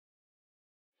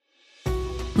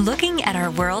Looking at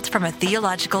our world from a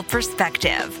theological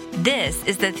perspective. This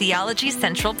is the Theology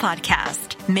Central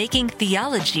Podcast, making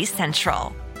theology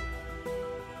central.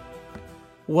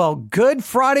 Well, good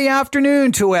Friday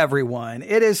afternoon to everyone.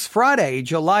 It is Friday,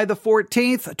 July the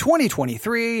 14th,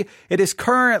 2023. It is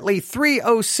currently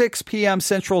 3:06 p.m.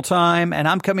 Central Time, and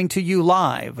I'm coming to you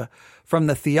live from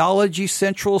the Theology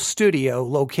Central studio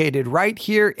located right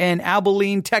here in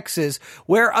Abilene, Texas,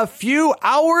 where a few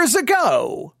hours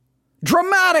ago,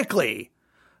 dramatically,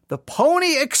 the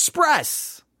Pony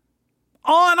Express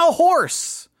on a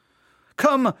horse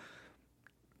come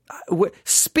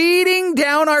speeding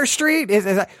down our street, is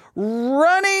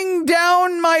running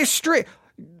down my street,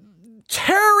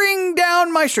 tearing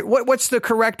down my street. What's the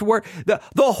correct word? The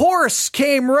horse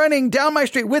came running down my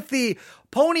street with the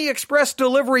Pony Express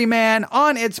delivery man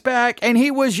on its back, and he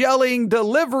was yelling,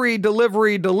 "Delivery,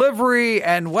 delivery, delivery,"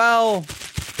 and well,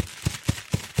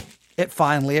 it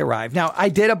finally arrived. Now, I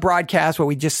did a broadcast where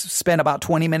we just spent about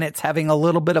 20 minutes having a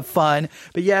little bit of fun.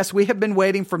 But yes, we have been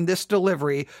waiting from this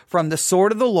delivery from the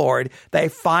Sword of the Lord. They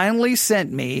finally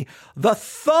sent me the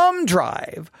thumb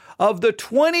drive of the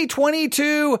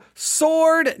 2022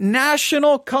 Sword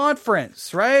National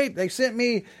Conference, right? They sent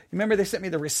me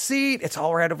the receipt. It's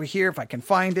all right over here if I can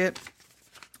find it.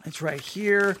 It's right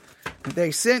here. They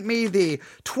sent me the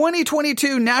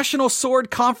 2022 National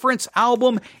Sword Conference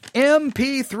album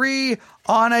MP3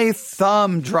 on a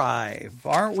thumb drive.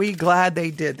 Aren't we glad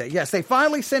they did that? Yes, they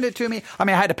finally sent it to me. I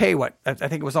mean, I had to pay I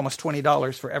think it was almost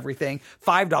 $20 for everything,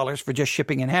 $5 for just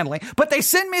shipping and handling. But they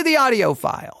sent me the audio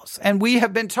files. And we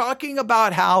have been talking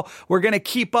about how we're going to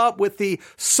keep up with the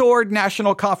Sword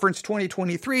National Conference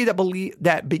 2023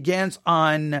 that begins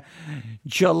on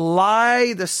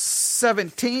July the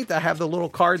 17th. I have the little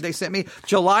card they sent me.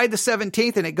 July the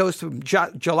 17th, and it goes from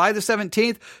July the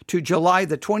 17th to July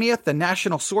the 20th, the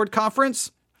National Sword Conference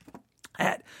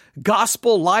at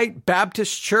Gospel Light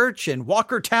Baptist Church in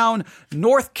Walkertown,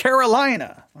 North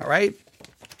Carolina. All right.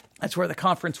 That's where the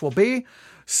conference will be.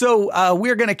 So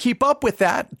we're going to keep up with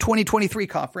that 2023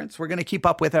 conference. We're going to keep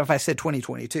up with it if I said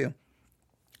 2022.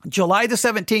 July the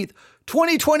 17th,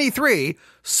 2023,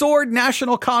 Sword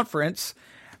National Conference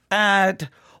at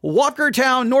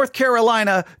Walkertown, North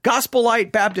Carolina, Gospel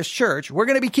Light Baptist Church. We're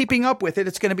going to be keeping up with it.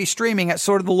 It's going to be streaming at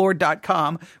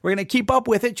swordoftheLord.com. We're going to keep up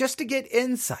with it just to get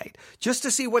insight, just to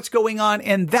see what's going on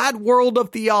in that world of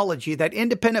theology, that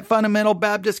independent fundamental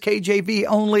Baptist KJV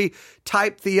only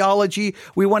type theology.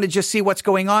 We want to just see what's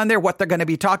going on there, what they're going to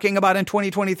be talking about in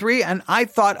 2023. And I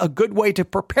thought a good way to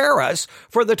prepare us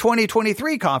for the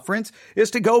 2023 conference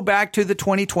is to go back to the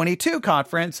 2022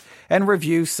 conference and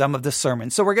review some of the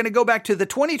sermons. So we're going to go back to the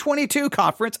 2022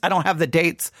 conference. I don't have the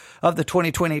dates of the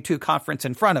 2022 conference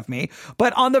in front of me,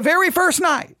 but on the very first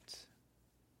night,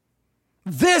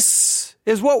 this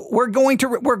is what we're going to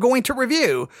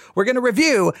review. We're going to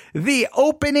review the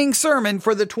opening sermon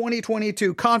for the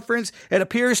 2022 conference. It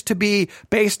appears to be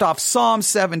based off Psalm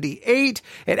 78.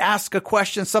 It asks a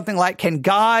question, something like, can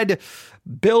God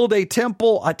build a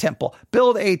table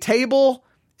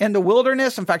in the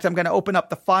wilderness? In fact, I'm going to open up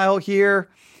the file here.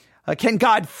 Can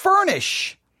God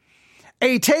furnish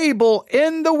a table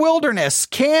in the wilderness?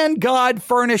 Can God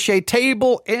furnish a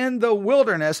table in the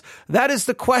wilderness? That is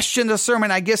the question the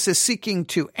sermon, I guess, is seeking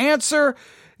to answer.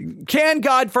 Can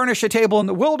God furnish a table in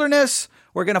the wilderness?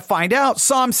 We're going to find out.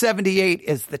 Psalm 78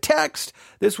 is the text.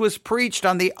 This was preached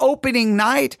on the opening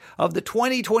night of the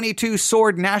 2022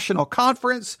 Sword National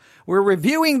Conference. We're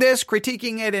reviewing this,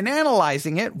 critiquing it, and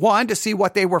analyzing it. One, to see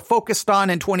what they were focused on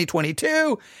in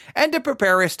 2022, and to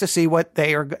prepare us to see what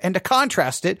they are, and to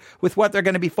contrast it with what they're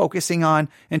going to be focusing on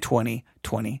in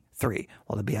 2023.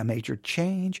 Well, there'll be a major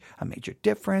change, a major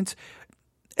difference.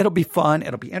 It'll be fun.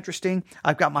 It'll be interesting.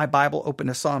 I've got my Bible open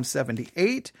to Psalm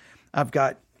 78. I've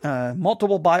got I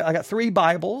got 3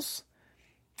 Bibles,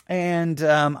 and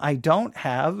I don't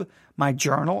have my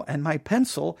journal and my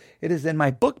pencil. It is in my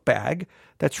book bag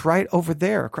that's right over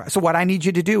there. So what I need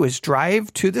you to do is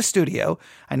drive to the studio.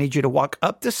 I need you to walk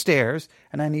up the stairs,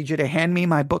 and I need you to hand me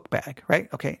my book bag, right?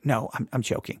 Okay. No, I'm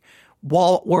joking.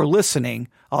 While we're listening,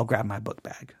 I'll grab my book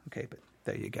bag. Okay. But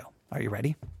there you go. Are you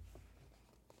ready?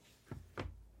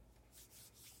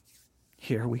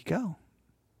 Here we go.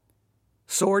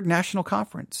 Sword National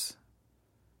Conference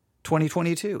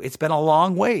 2022. It's been a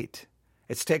long wait.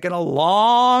 It's taken a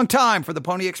long time for the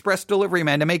Pony Express delivery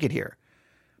man to make it here.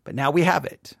 But now we have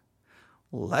it.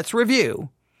 Let's review.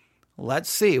 Let's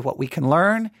see what we can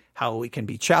learn, how we can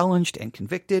be challenged and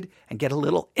convicted, and get a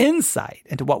little insight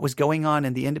into what was going on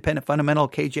in the independent fundamental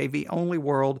KJV only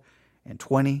world in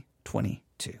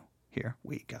 2022. Here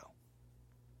we go.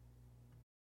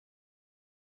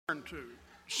 To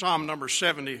Psalm number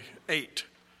 78.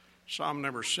 Psalm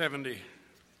number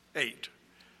 78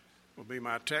 will be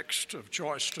my text of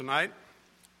choice tonight.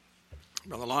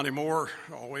 Brother Lonnie Moore,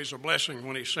 always a blessing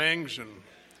when he sings, and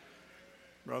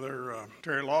Brother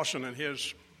Terry Lawson and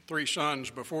his three sons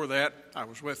before that. I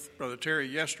was with Brother Terry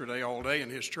yesterday all day in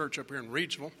his church up here in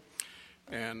Reidsville,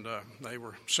 and they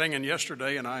were singing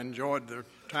yesterday, and I enjoyed their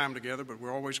time together, but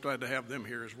we're always glad to have them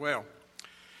here as well.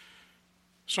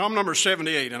 Psalm number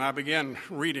 78, and I begin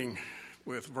reading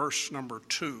with verse number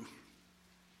 2.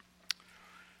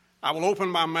 I will open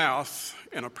my mouth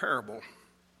in a parable.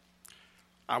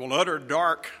 I will utter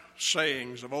dark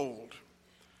sayings of old,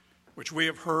 which we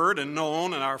have heard and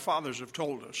known and our fathers have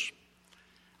told us.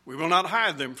 We will not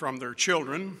hide them from their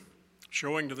children,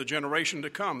 showing to the generation to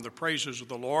come the praises of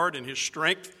the Lord and his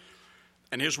strength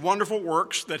and his wonderful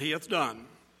works that he hath done.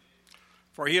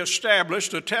 For he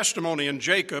established a testimony in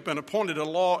Jacob and appointed a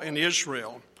law in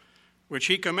Israel, which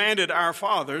he commanded our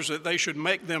fathers that they should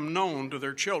make them known to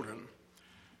their children,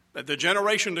 that the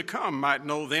generation to come might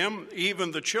know them,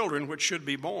 even the children which should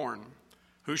be born,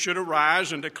 who should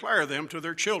arise and declare them to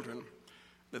their children,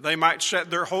 that they might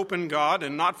set their hope in God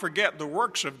and not forget the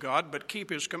works of God, but keep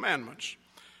his commandments,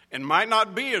 and might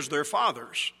not be as their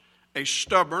fathers, a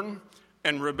stubborn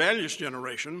and rebellious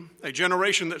generation, a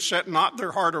generation that set not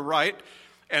their heart aright,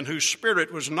 and whose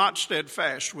spirit was not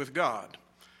steadfast with God.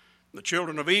 The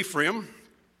children of Ephraim,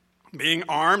 being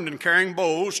armed and carrying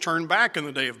bows, turned back in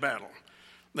the day of battle.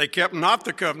 They kept not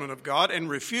the covenant of God and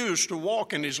refused to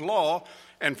walk in his law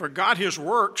and forgot his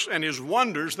works and his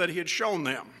wonders that he had shown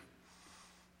them.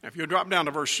 If you drop down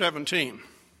to verse 17.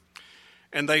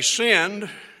 And they sinned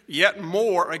yet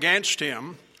more against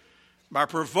him by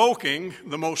provoking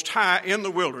the Most High in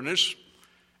the wilderness,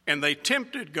 and they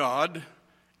tempted God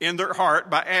in their heart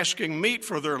by asking meat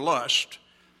for their lust.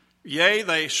 Yea,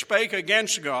 they spake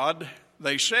against God.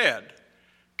 They said,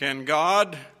 can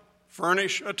God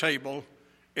furnish a table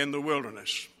in the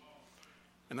wilderness?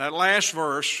 And that last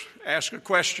verse asks a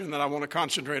question that I want to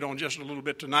concentrate on just a little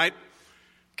bit tonight.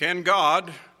 Can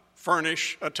God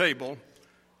furnish a table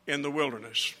in the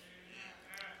wilderness?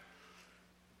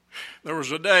 There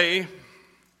was a day,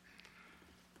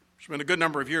 it's been a good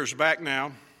number of years back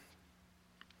now.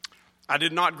 I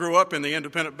did not grow up in the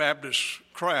independent Baptist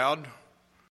crowd.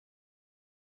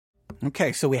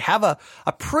 Okay, so we have a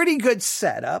pretty good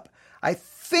setup. I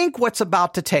think what's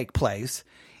about to take place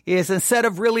is, instead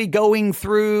of really going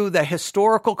through the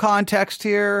historical context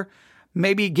here,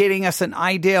 maybe getting us an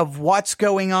idea of what's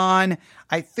going on,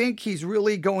 I think he's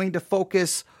really going to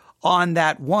focus on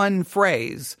that one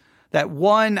phrase, that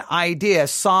one idea.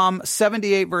 Psalm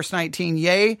 78, verse 19,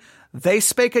 yea, they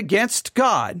spake against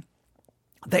God.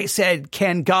 They said,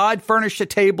 can God furnish a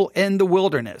table in the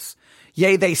wilderness?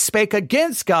 Yea, they spake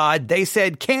against God. They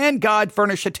said, can God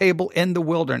furnish a table in the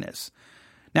wilderness?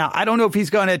 Now, I don't know if he's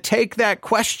going to take that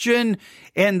question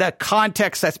in the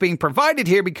context that's being provided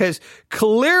here, because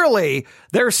clearly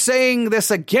they're saying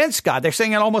this against God. They're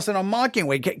saying it almost in a mocking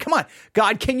way. Come on,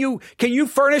 God, can you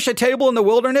furnish a table in the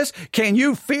wilderness? Can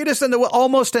you feed us in the,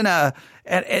 almost in a,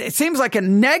 it seems like a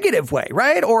negative way,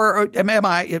 right? Or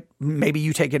maybe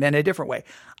you take it in a different way.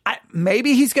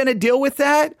 Maybe he's going to deal with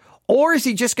that. Or is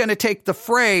he just going to take the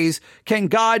phrase, can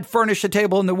God furnish a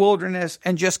table in the wilderness,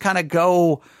 and just kind of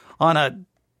go on a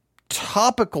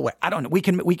topical way? I don't know. We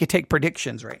could take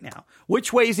predictions right now.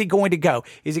 Which way is he going to go?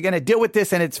 Is he going to deal with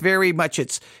this and it's very much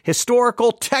its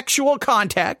historical textual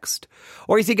context?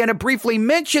 Or is he going to briefly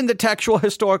mention the textual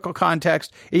historical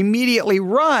context, immediately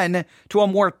run to a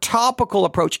more topical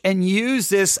approach and use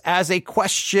this as a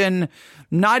question,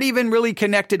 not even really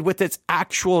connected with its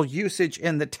actual usage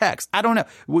in the text? I don't know.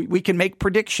 We can make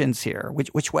predictions here.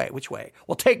 Which way?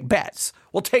 We'll take bets.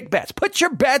 Put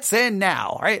your bets in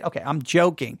now, right? Okay, I'm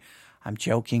joking.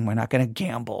 We're not going to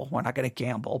gamble.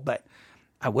 But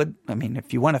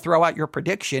if you want to throw out your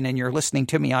prediction and you're listening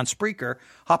to me on Spreaker,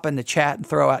 hop in the chat and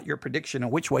throw out your prediction on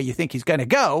which way you think he's going to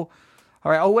go.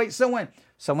 All right. Oh, wait, someone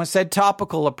said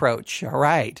topical approach. All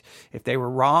right. If they were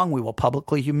wrong, we will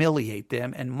publicly humiliate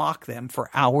them and mock them for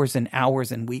hours and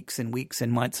hours and weeks and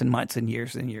months and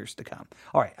years to come.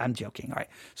 All right. I'm joking. All right.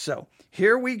 So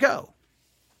here we go.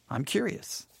 I'm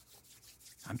curious.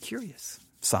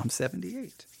 Psalm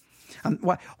 78.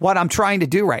 What I'm trying to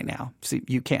do right now, see,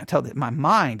 you can't tell that my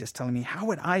mind is telling me, how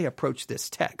would I approach this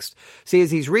text? See,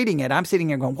 as he's reading it, I'm sitting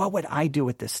here going, what would I do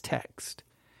with this text?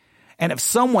 And if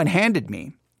someone handed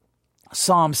me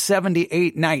Psalm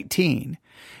 78:19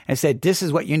 and said, this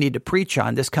is what you need to preach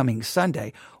on this coming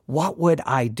Sunday, what would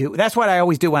I do? That's what I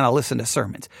always do when I listen to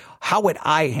sermons. How would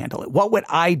I handle it? What would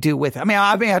I do with it?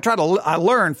 I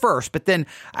learn first, but then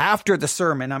after the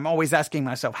sermon, I'm always asking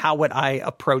myself, how would I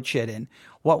approach it and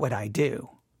what would I do?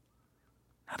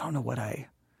 I don't know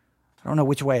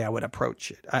which way I would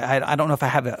approach it. I don't know if I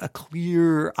have a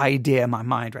clear idea in my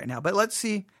mind right now, but let's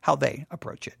see how they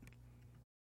approach it.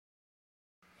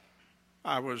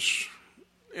 I was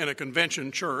in a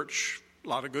convention church, a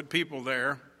lot of good people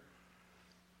there,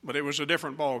 but it was a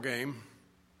different ball game.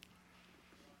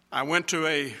 I went to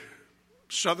a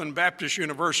Southern Baptist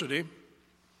university,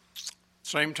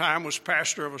 same time was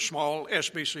pastor of a small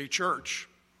SBC church.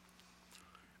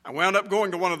 I wound up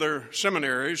going to one of their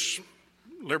seminaries,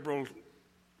 liberal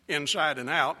inside and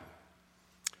out,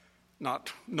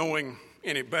 not knowing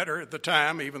any better at the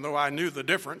time, even though I knew the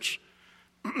difference,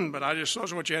 but I just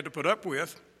thought what you had to put up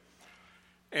with.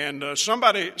 And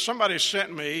somebody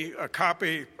sent me a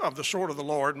copy of The Sword of the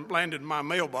Lord and landed in my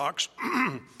mailbox.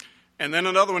 And then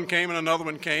another one came,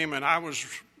 and I was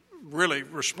really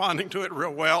responding to it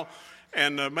real well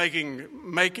and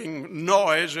making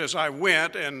noise as I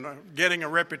went and getting a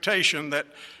reputation that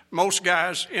most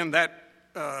guys in that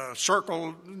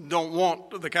circle don't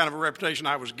want the kind of a reputation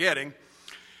I was getting.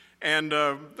 And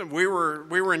we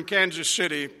were in Kansas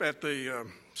City at the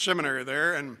seminary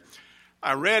there, and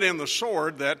I read in The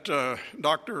Sword that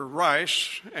Dr.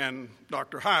 Rice and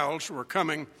Dr. Hiles were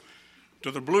coming to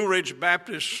the Blue Ridge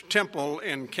Baptist Temple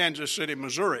in Kansas City,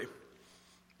 Missouri,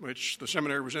 which the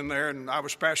seminary was in there, and I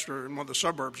was pastor in one of the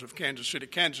suburbs of Kansas City,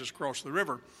 Kansas, across the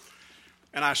river.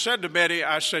 And I said to Betty,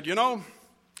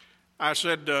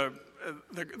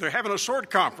 they're having a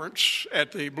sword conference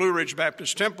at the Blue Ridge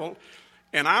Baptist Temple,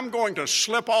 and I'm going to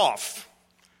slip off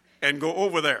and go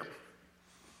over there.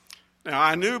 Now,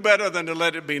 I knew better than to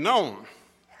let it be known.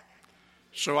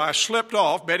 So I slipped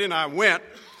off. Betty and I went,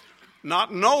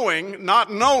 not knowing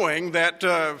that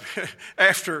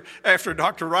after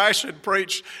Dr. Rice had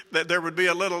preached that there would be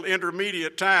a little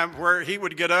intermediate time where he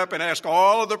would get up and ask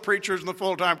all of the preachers and the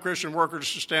full-time Christian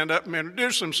workers to stand up and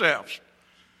introduce themselves.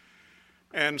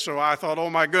 And so I thought, oh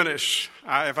my goodness,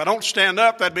 if I don't stand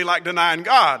up, that'd be like denying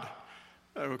God,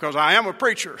 because I am a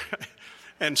preacher.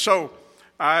 And so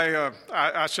I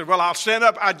said, well, I'll stand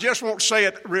up. I just won't say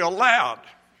it real loud.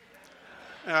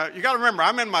 You got to remember,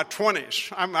 I'm in my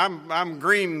 20s. I'm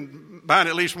green behind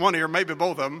at least one ear, maybe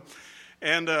both of them.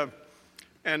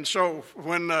 And so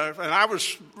when and I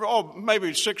was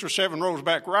maybe 6 or 7 rows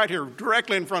back, right here,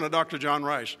 directly in front of Dr. John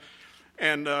Rice,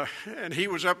 and he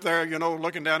was up there,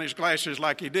 looking down his glasses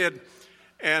like he did,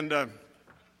 and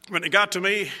when it got to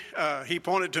me, he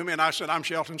pointed to me, and I said, I'm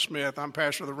Shelton Smith. I'm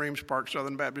pastor of the Reams Park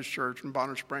Southern Baptist Church in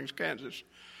Bonner Springs, Kansas.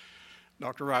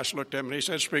 Dr. Rice looked at me, and he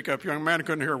said, speak up, young man. I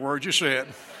couldn't hear a word you said.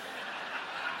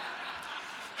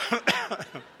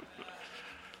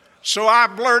 So I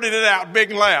blurted it out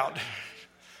big and loud.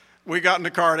 We got in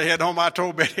the car to head home. I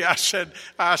told Betty, I said,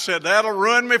 that'll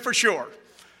ruin me for sure.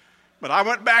 But I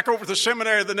went back over to the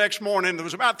seminary the next morning. There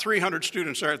was about 300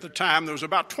 students there at the time. There was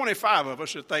about 25 of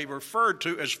us that they referred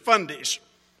to as fundies.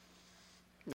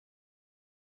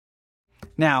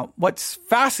 Now, what's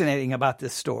fascinating about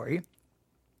this story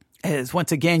is,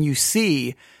 once again, you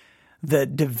see the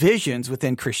divisions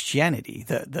within Christianity,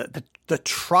 the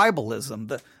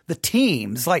tribalism, the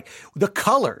teams, like the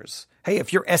colors. Hey,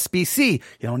 if you're SBC,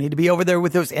 you don't need to be over there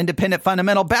with those independent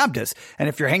fundamental Baptists. And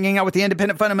if you're hanging out with the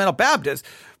independent fundamental Baptists,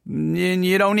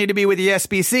 you don't need to be with the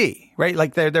SBC, right?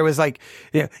 Like there was like,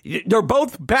 they're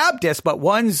both Baptists, but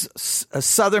one's a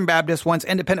Southern Baptist, one's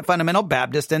independent fundamental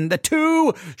Baptist, and the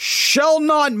two shall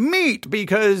not meet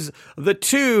because the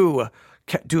two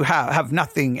do have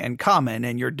nothing in common,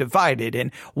 and you're divided.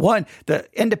 And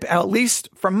at least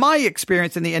from my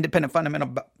experience in the independent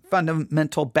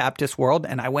fundamental Baptist world,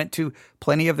 and I went to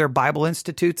plenty of their Bible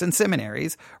institutes and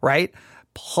seminaries, right?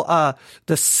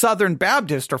 The Southern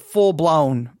Baptists are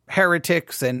full-blown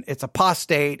heretics, and it's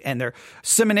apostate, and their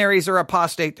seminaries are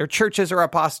apostate, their churches are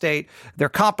apostate, they're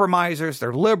compromisers,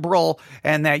 they're liberal,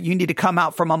 and that you need to come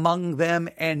out from among them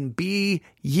and be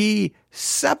ye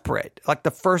separate. Like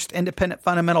the first independent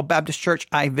fundamental Baptist church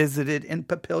I visited in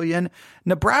Papillion,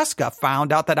 Nebraska,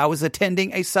 found out that I was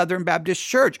attending a Southern Baptist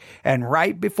church. And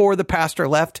right before the pastor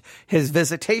left his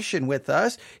visitation with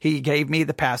us, he gave me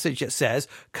the passage that says,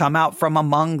 come out from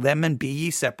among them and be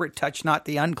ye separate, touch not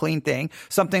the unclean thing,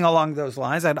 something along those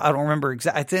lines. I don't remember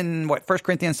exactly. It's in 1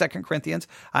 Corinthians, 2 Corinthians.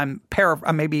 I'm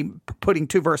maybe putting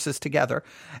two verses together,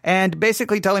 and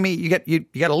basically telling me you got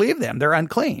to leave them. They're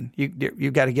unclean.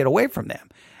 You got to get away from them.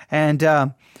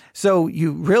 And so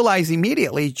you realize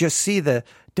immediately, just see the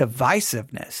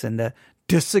divisiveness and the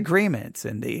disagreements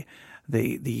and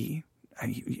the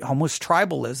almost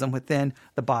tribalism within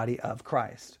the body of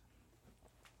Christ.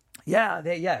 Yeah,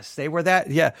 they were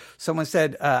that. Yeah, someone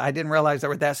said, I didn't realize they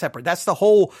were that separate. That's the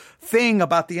whole thing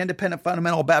about the independent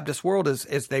fundamental Baptist world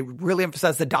is they really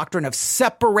emphasize the doctrine of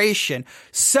separation.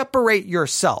 Separate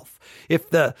yourself. If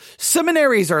the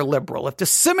seminaries are liberal, if the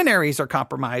seminaries are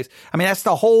compromised, I mean, that's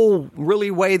the whole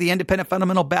really way the independent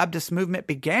fundamental Baptist movement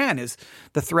began, is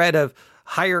the threat of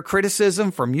higher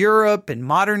criticism from Europe and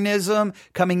modernism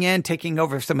coming in, taking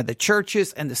over some of the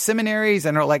churches and the seminaries.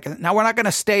 And are like, now we're not going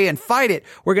to stay and fight it.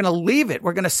 We're going to leave it.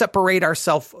 We're going to separate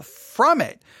ourselves from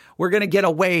it. We're going to get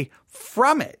away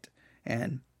from it.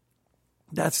 And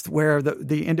that's where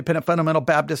the independent fundamental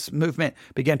Baptist movement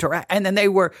began to, and then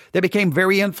they became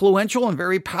very influential and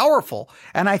very powerful.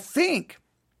 And I think,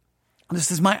 this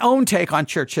is my own take on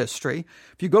church history.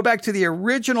 If you go back to the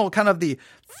original kind of the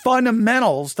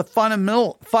fundamentals, the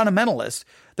fundamentalists,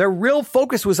 their real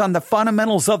focus was on the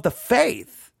fundamentals of the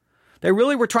faith. They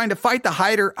really were trying to fight the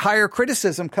higher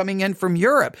criticism coming in from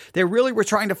Europe. They really were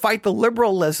trying to fight the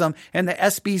liberalism and the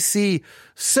SBC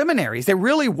seminaries. They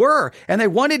really were. And they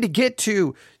wanted to get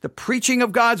to the preaching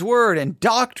of God's word and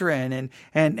doctrine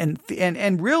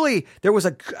and really there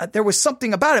was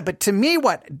something about it. But to me,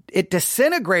 what it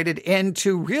disintegrated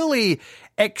into really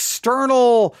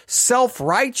external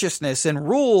self-righteousnand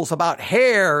rules about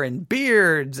hair and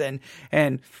beards and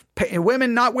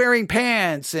women not wearing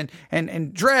pants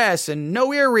and dress and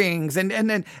no earrings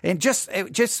and it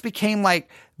just became like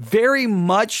very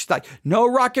much like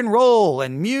no rock and roll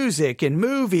and music and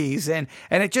movies and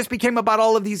it just became about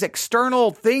all of these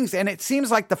external things. And it seems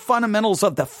like the fundamentals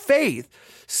of the faith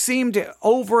seem to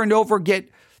over and over get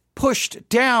pushed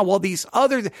down, while these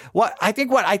other, what I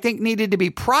think needed to be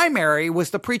primary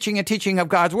was the preaching and teaching of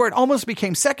God's word almost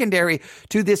became secondary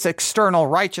to this external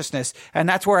righteousness. And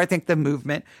that's where I think the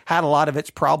movement had a lot of its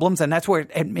problems. And that's where,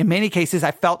 in many cases,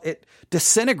 I felt it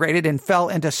disintegrated and fell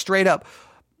into straight up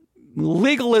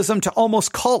legalism to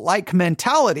almost cult-like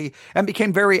mentality and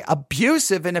became very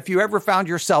abusive. And if you ever found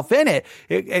yourself in it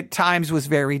at times was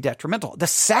very detrimental. The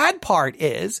sad part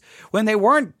is when they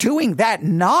weren't doing that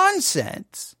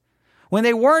nonsense, when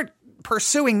they weren't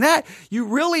pursuing that, you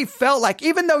really felt like,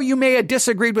 even though you may have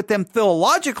disagreed with them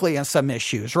theologically on some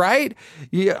issues, right?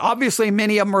 Obviously,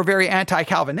 many of them are very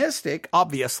anti-Calvinistic,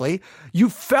 obviously. You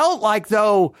felt like,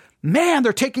 though, man,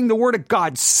 they're taking the word of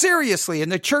God seriously,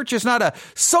 and the church is not a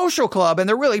social club, and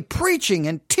they're really preaching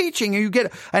and teaching, and you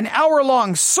get an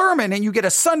hour-long sermon, and you get a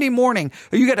Sunday morning,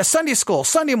 or you get a Sunday school,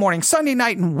 Sunday morning, Sunday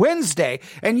night, and Wednesday,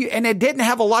 and it didn't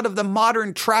have a lot of the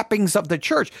modern trappings of the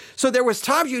church. So there was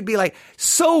times you'd be like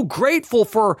so grateful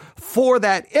for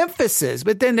that emphasis,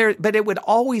 but it would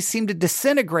always seem to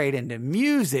disintegrate into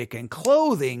music and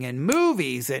clothing and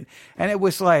movies, and it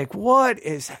was like,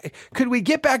 could we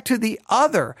get back to the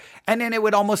other? And then it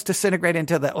would almost disintegrate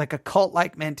into like a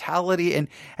cult-like mentality.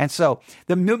 And so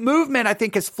the movement, I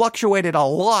think, has fluctuated a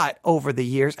lot over the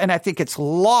years. And I think it's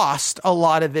lost a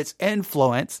lot of its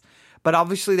influence. But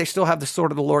obviously, they still have the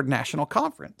Sword of the Lord National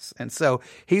Conference. And so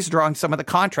he's drawing some of the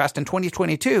contrast. In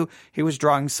 2022, he was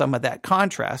drawing some of that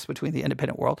contrast between the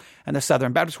independent world and the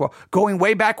Southern Baptist world. Going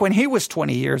way back when he was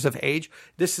 20 years of age,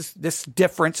 this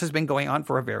difference has been going on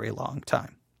for a very long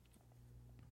time.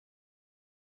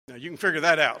 Now, you can figure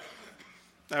that out.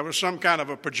 That was some kind of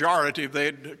a pejorative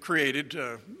they'd created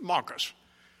to mock us.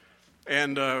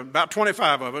 And about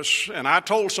 25 of us, and I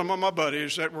told some of my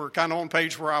buddies that were kind of on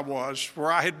page where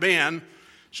I had been.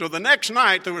 So the next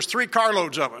night, there was 3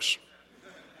 carloads of us.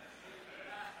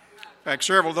 In fact,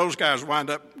 several of those guys wind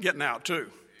up getting out, too.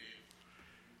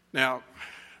 Now,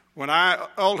 when I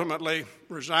ultimately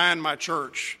resigned my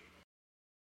church.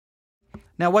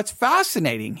 Now, what's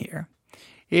fascinating here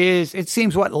is it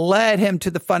seems what led him to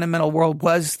the fundamental world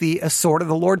was the Sword of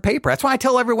the Lord paper. That's why I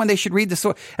tell everyone they should read the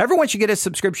Sword. Everyone should get a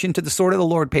subscription to the Sword of the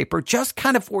Lord paper, just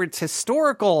kind of for its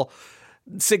historical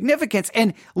significance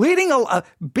and being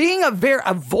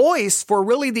a voice for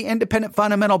really the independent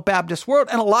fundamental Baptist world.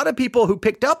 And a lot of people who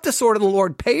picked up the Sword of the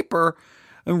Lord paper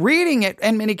and reading it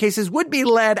in many cases would be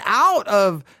led out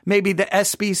of maybe the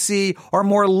SBC or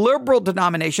more liberal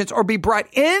denominations or be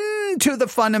brought into the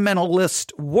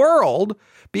fundamentalist world,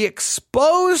 be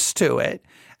exposed to it,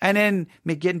 and then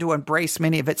begin to embrace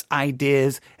many of its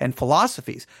ideas and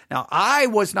philosophies. Now, I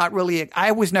was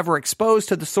never exposed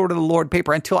to the Sword of the Lord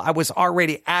paper until I was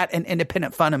already at an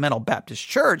independent fundamental Baptist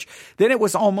church. Then it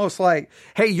was almost like,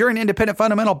 hey, you're an independent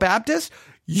fundamental Baptist?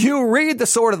 you read the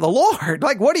sword of the Lord.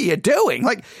 Like, what are you doing?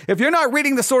 Like, if you're not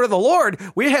reading the sword of the Lord,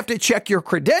 we have to check your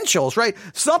credentials, right?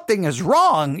 Something is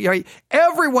wrong. Right?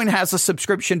 Everyone has a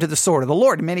subscription to the sword of the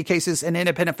Lord. In many cases, an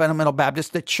independent fundamental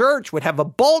Baptist, the church would have a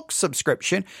bulk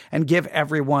subscription and give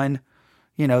everyone,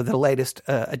 the latest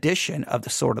edition of the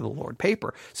sword of the Lord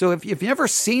paper. So if you've never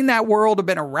seen that world or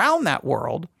been around that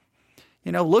world,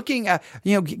 looking at,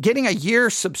 getting a year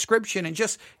subscription and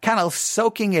just kind of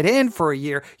soaking it in for a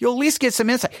year, you'll at least get some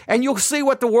insight and you'll see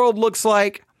what the world looks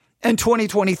like in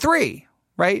 2023,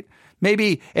 right?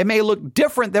 Maybe it may look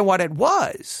different than what it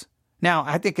was. Now,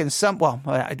 I think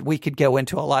we could go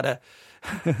into a lot of,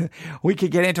 we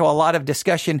could get into a lot of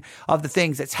discussion of the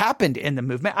things that's happened in the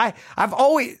movement. I've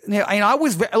always, I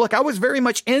was very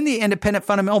much in the independent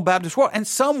fundamental Baptist world. In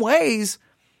some ways,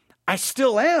 I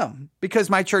still am, because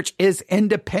my church is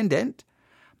independent,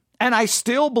 and I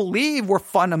still believe we're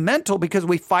fundamental because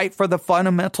we fight for the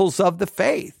fundamentals of the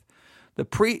faith,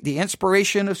 the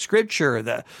inspiration of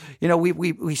Scripture.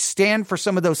 We stand for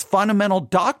some of those fundamental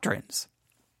doctrines.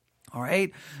 All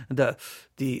right, the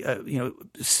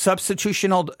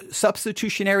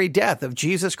substitutionary death of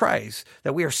Jesus Christ,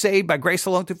 that we are saved by grace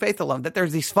alone through faith alone. That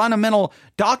there's these fundamental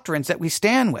doctrines that we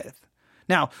stand with.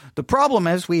 Now, the problem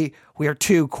is we are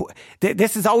too,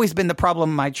 this has always been the problem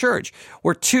in my church.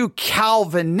 We're too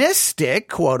Calvinistic,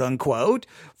 quote unquote,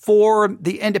 for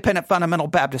the independent fundamental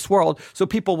Baptist world. So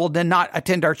people will then not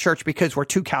attend our church because we're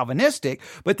too Calvinistic,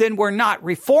 but then we're not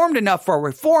reformed enough for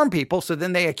reformed people. So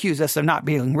then they accuse us of not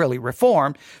being really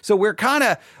reformed. So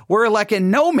we're like in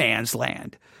no man's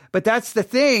land. But that's the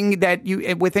thing that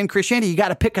within Christianity, you got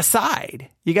to pick a side.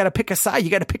 You got to pick a side. You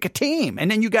got to pick a team.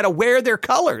 And then you got to wear their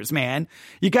colors, man.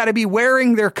 You got to be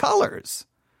wearing their colors.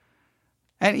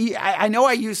 And I know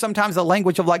I use sometimes the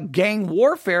language of like gang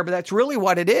warfare, but that's really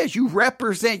what it is. You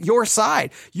represent your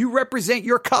side. You represent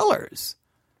your colors.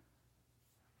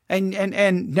 And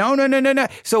no.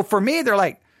 So for me, they're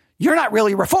like, you're not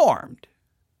really reformed.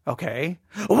 Okay.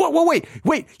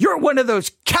 Wait. You're one of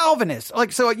those Calvinists.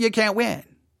 Like, so you can't win.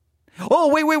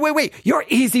 Oh, wait. You're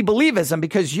easy believism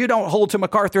because you don't hold to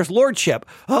MacArthur's lordship.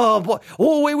 Oh, boy.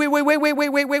 Oh, wait.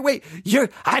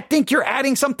 I think you're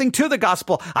adding something to the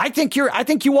gospel. I think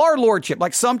you are lordship.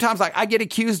 Like sometimes I get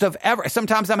accused of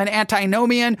sometimes I'm an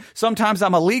antinomian. Sometimes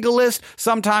I'm a legalist.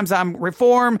 Sometimes I'm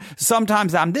reformed.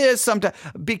 Sometimes I'm this.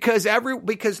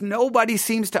 Because nobody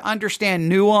seems to understand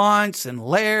nuance and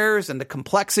layers and the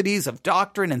complexities of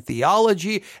doctrine and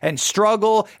theology and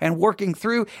struggle and working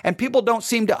through. And people don't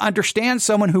seem to understand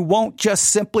someone who won't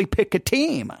just simply pick a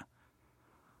team.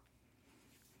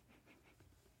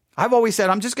 I've always said,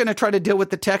 I'm just going to try to deal with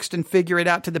the text and figure it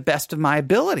out to the best of my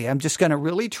ability. I'm just going to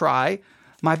really try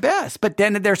my best. But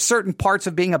then there's certain parts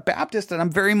of being a Baptist that I'm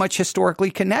very much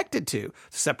historically connected to.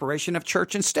 Separation of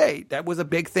church and state. That was a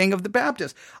big thing of the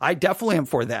Baptists. I definitely am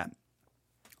for that.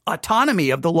 Autonomy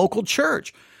of the local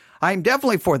church. I'm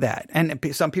definitely for that. And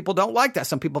some people don't like that.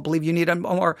 Some people believe you need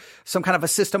some kind of a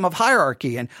system of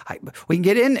hierarchy. And we can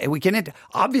get in.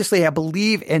 Obviously, I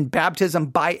believe in baptism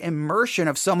by immersion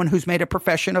of someone who's made a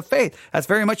profession of faith. That's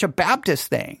very much a Baptist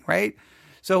thing, right?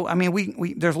 So, I mean,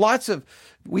 there's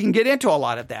we can get into a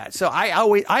lot of that. So I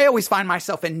always find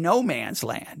myself in no man's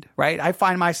land, right? I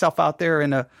find myself out there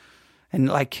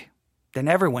then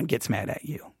everyone gets mad at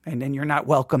you and then you're not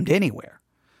welcomed anywhere.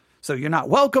 So you're not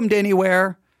welcomed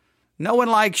anywhere. No one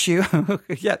likes you,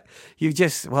 yet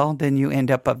then you end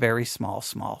up a very small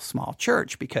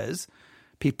church because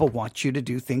people want you to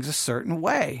do things a certain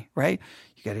way, right?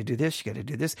 You got to do this.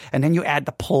 And then you add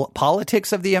the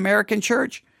politics of the American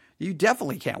church. You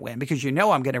definitely can't win because I'm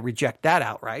going to reject that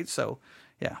outright. So,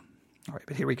 yeah. All right,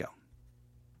 but here we go.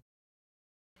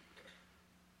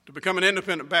 To become an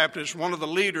independent Baptist, one of the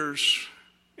leaders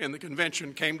in the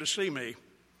convention came to see me.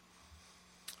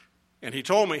 And he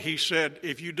told me, he said,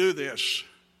 if you do this,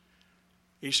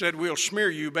 he said, we'll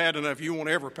smear you bad enough you won't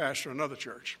ever pastor another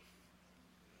church.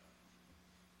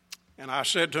 And I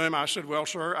said to him, well,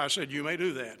 sir, you may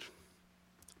do that.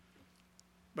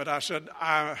 But I said,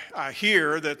 I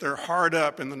hear that they're hard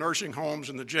up in the nursing homes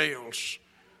and the jails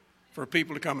for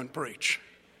people to come and preach.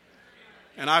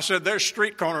 And I said, there's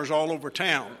street corners all over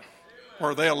town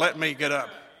where they'll let me get up.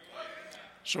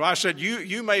 So I said,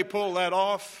 you may pull that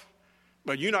off,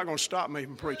 but you're not going to stop me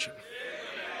from preaching.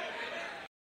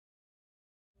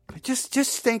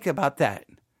 Just think about that.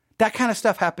 That kind of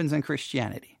stuff happens in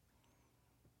Christianity.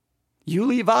 You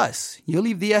leave us, you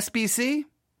leave the SBC,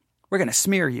 we're going to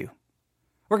smear you.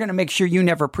 We're going to make sure you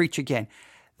never preach again.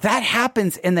 That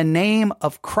happens in the name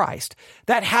of Christ.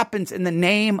 That happens in the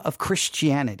name of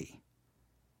Christianity.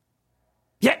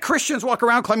 Yet Christians walk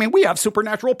around claiming we have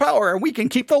supernatural power and we can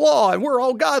keep the law and we're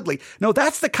all godly. No,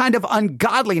 that's the kind of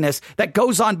ungodliness that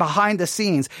goes on behind the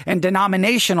scenes and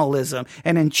denominationalism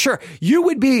and in church. You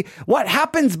would be what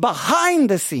happens behind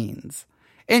the scenes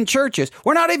in churches.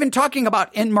 We're not even talking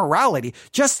about immorality,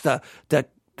 just the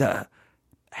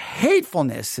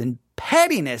hatefulness and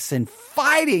pettiness and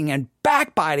fighting and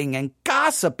backbiting and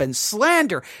gossip and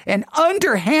slander and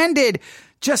underhanded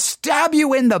just stab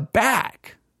you in the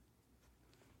back.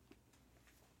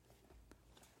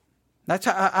 That's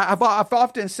how I've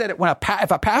often said it.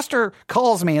 If a pastor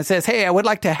calls me and says, "Hey, I would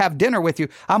like to have dinner with you,"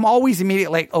 I'm always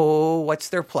immediately like, "Oh, what's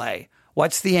their play?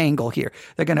 What's the angle here?"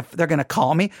 They're gonna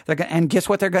call me. And guess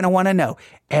what? They're gonna want to know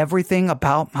everything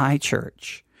about my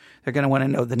church. They're gonna want to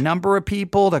know the number of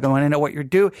people. They're gonna want to know what you're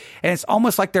doing, and it's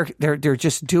almost like they're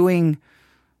just doing,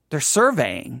 they're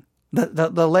surveying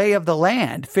the lay of the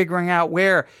land, figuring out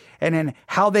where and then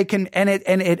how they can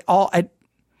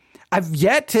I've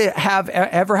yet to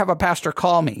ever have a pastor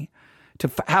call me to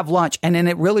have lunch, and then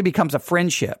it really becomes a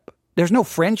friendship. There's no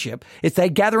friendship. It's they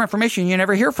gather information, you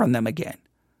never hear from them again.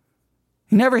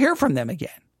 You never hear from them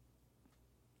again.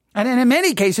 And then in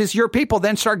many cases, your people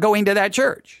then start going to that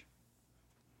church.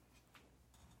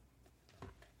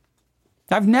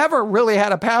 I've never really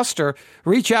had a pastor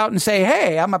reach out and say,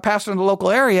 "Hey, I'm a pastor in the local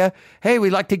area. Hey, we'd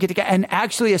like to get together," and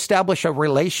actually establish a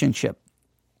relationship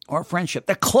or friendship.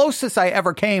 The closest I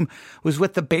ever came was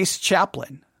with the base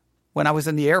chaplain when I was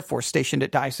in the Air Force, stationed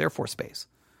at Dice Air Force Base.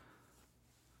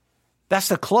 That's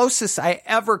the closest I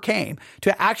ever came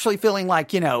to actually feeling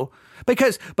like,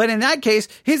 but in that case,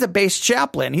 he's a base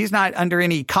chaplain. He's not under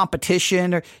any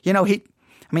competition or,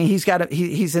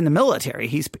 he's in the military.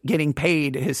 He's getting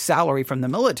paid his salary from the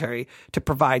military to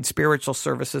provide spiritual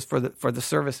services for the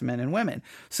servicemen and women.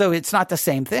 So it's not the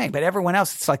same thing. But everyone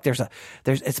else, it's like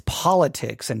it's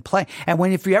politics and play.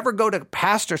 And if you ever go to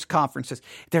pastors' conferences,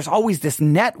 there's always this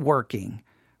networking.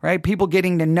 Right? People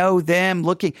getting to know them,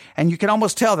 and you can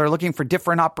almost tell they're looking for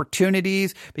different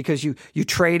opportunities because you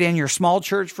trade in your small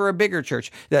church for a bigger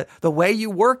church. The way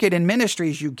you work it in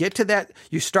ministries, you get to that,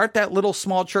 you start that little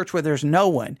small church where there's no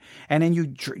one, and then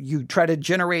you try to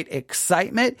generate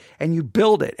excitement and you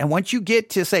build it. And once you get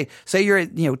to say you're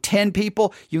at 10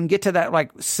 people, you can get to that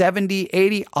like 70,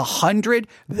 80, 100,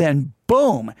 then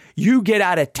boom, you get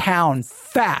out of town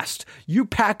fast. You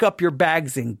pack up your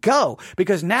bags and go,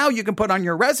 because now you can put on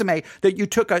your resume that you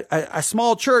took a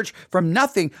small church from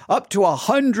nothing up to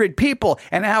 100 people,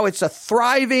 and now it's a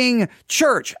thriving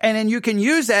church. And then you can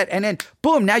use that, and then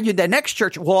boom, now the next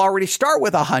church will already start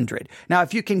with 100. Now,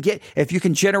 if you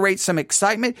can generate some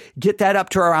excitement, get that up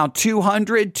to around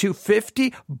 200,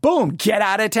 250, boom, get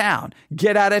out of town.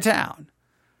 Get out of town.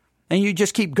 And you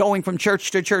just keep going from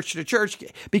church to church to church,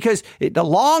 because the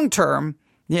long term,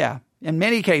 in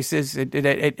many cases,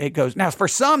 it goes. Now, for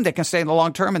some, they can stay in the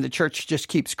long term and the church just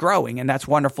keeps growing, and that's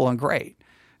wonderful and great.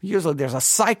 Usually there's a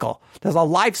cycle. There's a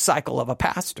life cycle of a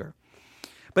pastor.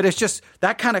 But it's just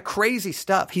that kind of crazy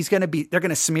stuff. They're going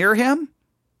to smear him.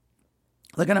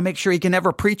 They're going to make sure he can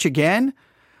never preach again.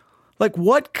 Like,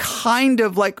 what kind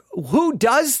of, who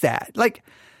does that?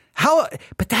 How?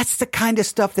 But that's the kind of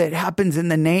stuff that happens in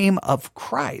the name of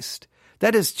Christ.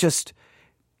 That is just,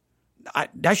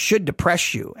 that should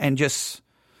depress you, and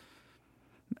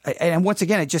once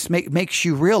again, it just makes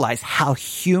you realize how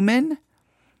human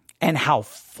and how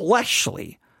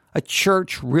fleshly a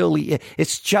church really is.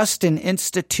 It's just an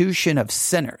institution of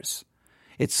sinners.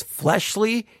 It's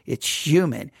fleshly. It's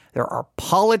human. There are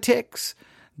politics.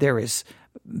 There is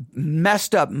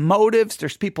messed up motives.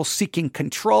 There's people seeking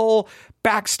control,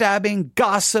 backstabbing,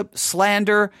 gossip,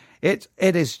 slander. It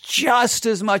is just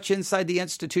as much inside the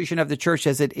institution of the church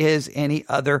as it is any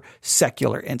other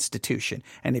secular institution.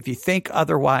 And if you think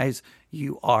otherwise,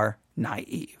 you are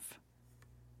naive.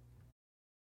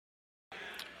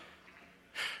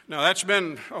 Now, that's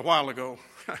been a while ago.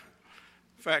 In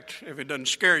fact, if it doesn't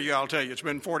scare you, I'll tell you, it's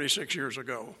been 46 years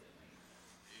ago.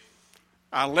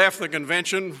 I left the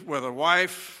convention with a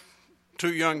wife,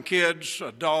 2 young kids,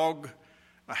 a dog,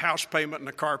 a house payment, and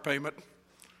a car payment.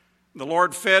 The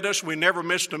Lord fed us. We never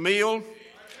missed a meal.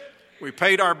 We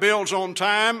paid our bills on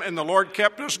time, and the Lord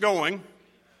kept us going.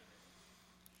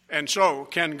 And so,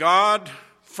 can God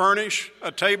furnish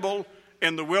a table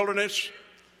in the wilderness?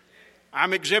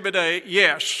 I'm Exhibit A.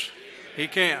 Yes, He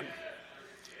can.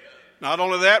 Not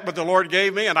only that, but the Lord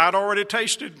gave me, and I'd already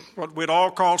tasted what we'd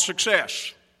all call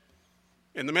success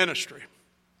in the ministry.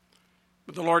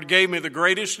 But the Lord gave me the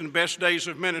greatest and best days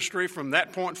of ministry from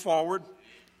that point forward.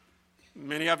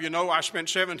 Many of you know I spent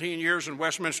 17 years in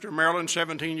Westminster, Maryland,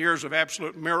 17 years of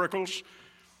absolute miracles.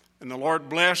 And the Lord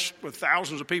blessed with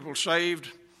thousands of people saved.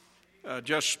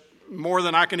 just more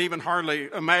than I can even hardly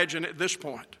imagine at this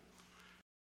point.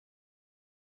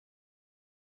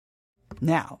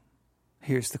 Now,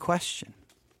 here's the question.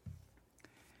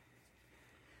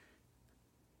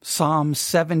 Psalm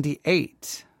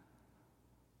 78.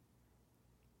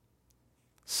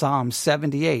 Psalm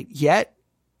 78.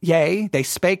 Yea, they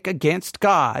spake against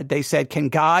God. They said, can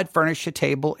God furnish a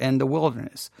table in the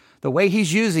wilderness? The way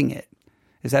he's using it,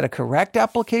 is that a correct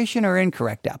application or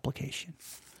incorrect application?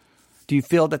 Do you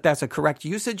feel that that's a correct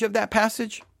usage of that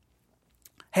passage?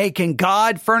 Hey, can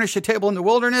God furnish a table in the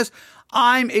wilderness?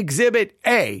 I'm exhibit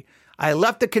A. I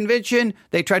left the convention.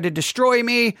 They tried to destroy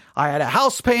me. I had a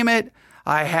house payment.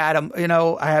 I had,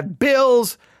 I had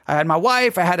bills. I had my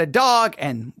wife. I had a dog.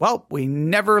 And, well, we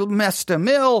never missed a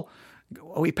meal.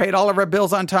 We paid all of our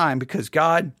bills on time because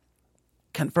God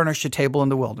can furnish a table in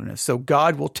the wilderness. So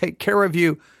God will take care of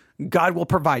you. God will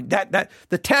provide. That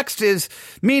the text is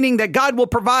meaning that God will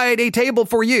provide a table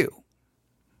for you.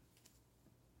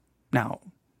 Now,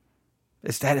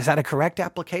 is that a correct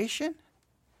application?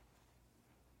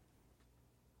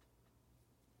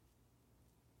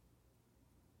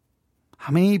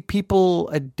 How many people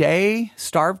a day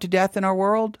starve to death in our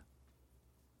world?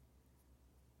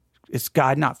 Is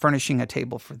God not furnishing a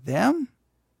table for them?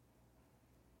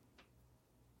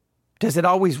 Does it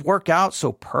always work out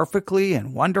so perfectly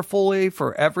and wonderfully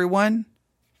for everyone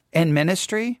in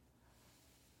ministry?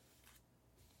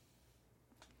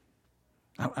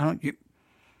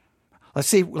 Let's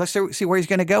see where he's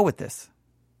going to go with this.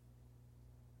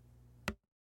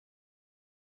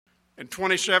 And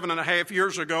 27 and a half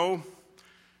years ago,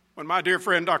 when my dear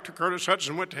friend Dr. Curtis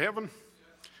Hudson went to heaven,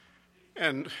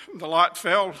 and the lot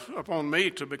fell upon me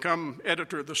to become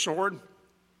editor of The Sword,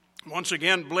 once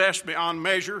again blessed beyond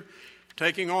measure,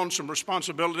 taking on some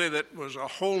responsibility that was a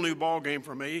whole new ballgame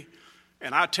for me.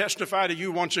 And I testify to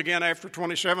you once again after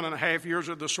 27 and a half years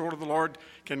of The Sword of the Lord,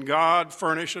 can God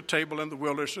furnish a table in the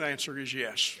wilderness? The answer is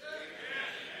yes.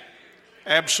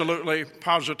 Absolutely,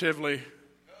 positively,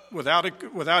 without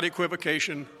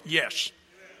equivocation, yes.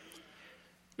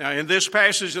 Now, in this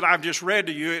passage that I've just read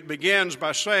to you, it begins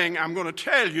by saying, I'm going to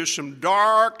tell you some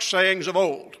dark sayings of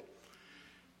old.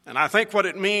 And I think what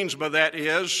it means by that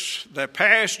is the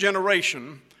past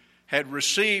generation had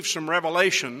received some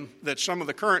revelation that some of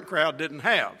the current crowd didn't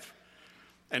have.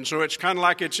 And so it's kind of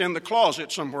like it's in the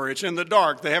closet somewhere. It's in the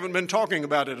dark. They haven't been talking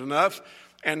about it enough.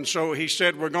 And so he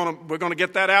said, we're going to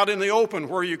get that out in the open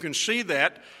where you can see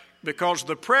that, because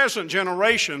the present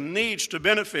generation needs to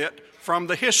benefit from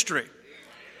the history.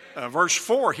 Verse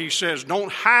 4, he says,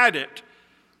 don't hide it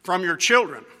from your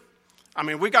children. I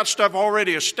mean, we got stuff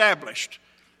already established.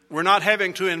 We're not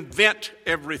having to invent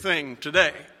everything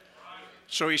today.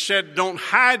 So he said, don't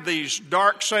hide these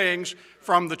dark sayings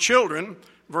from the children.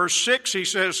 Verse 6, he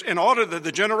says, in order that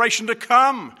the generation to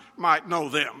come might know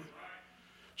them.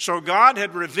 So God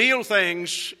had revealed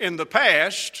things in the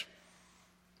past,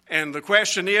 and the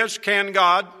question is, can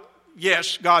God?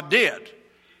 Yes, God did.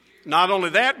 Not only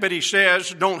that, but he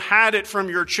says, don't hide it from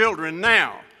your children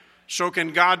now. So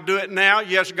can God do it now?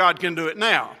 Yes, God can do it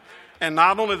now. And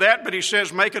not only that, but he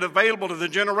says, make it available to the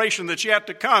generation that's yet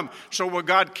to come. So will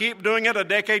God keep doing it a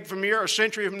decade from here, a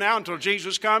century from now, until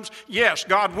Jesus comes? Yes,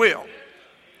 God will.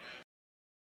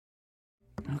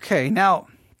 Okay, now,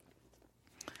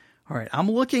 all right,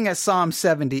 I'm looking at Psalm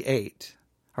 78.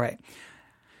 All right.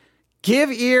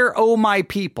 Give ear, O my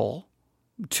people,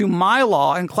 to my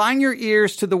law, incline your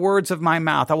ears to the words of my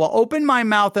mouth. I will open my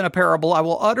mouth in a parable. I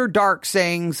will utter dark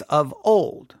sayings of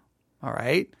old. All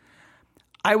right.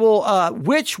 I will,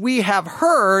 which we have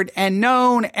heard and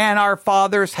known, and our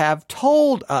fathers have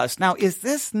told us. Now, is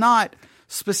this not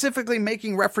specifically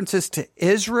making references to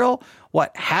Israel?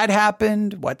 What had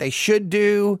happened, what they should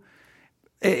do?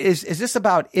 Is this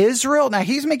about Israel? Now,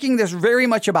 he's making this very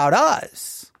much about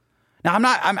us. Now,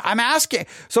 I'm asking.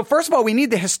 So first of all, we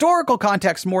need the historical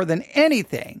context more than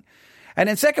anything. And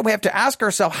then second, we have to ask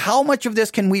ourselves, how much of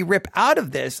this can we rip out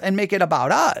of this and make it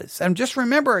about us? And just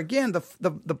remember again,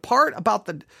 the part about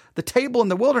the table in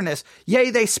the wilderness,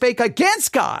 yea, they spake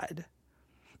against God.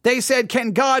 They said,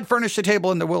 can God furnish a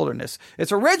table in the wilderness?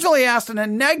 It's originally asked in a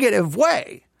negative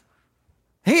way.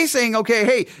 He's saying, okay,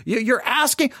 hey, you're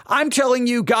asking, I'm telling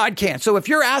you God can. So if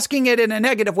you're asking it in a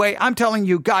negative way, I'm telling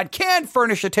you God can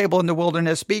furnish a table in the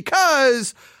wilderness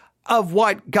because of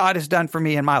what God has done for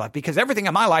me in my life, because everything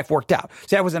in my life worked out.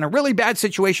 See, I was in a really bad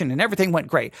situation and everything went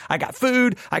great. I got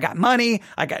food, I got money,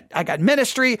 I got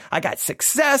ministry, I got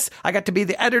success. I got to be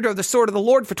the editor of the Sword of the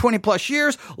Lord for 20 plus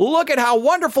years. Look at how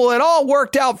wonderful it all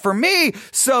worked out for me.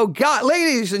 So God,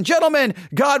 ladies and gentlemen,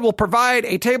 God will provide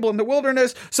a table in the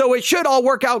wilderness. So it should all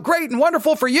work out great and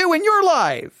wonderful for you in your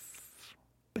life.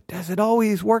 But does it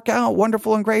always work out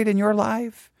wonderful and great in your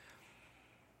life?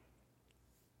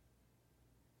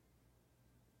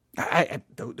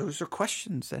 Those are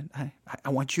questions that I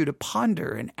want you to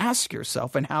ponder and ask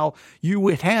yourself, and how you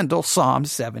would handle Psalm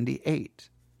 78.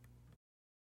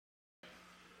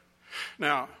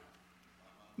 Now,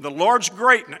 the Lord's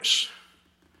greatness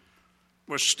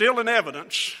was still in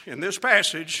evidence in this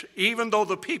passage, even though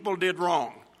the people did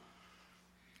wrong.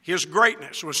 His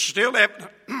greatness was still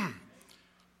evident.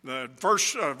 The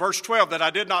verse 12 that I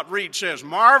did not read says,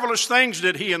 marvelous things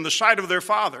did he in the sight of their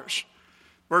fathers.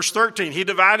 Verse 13, he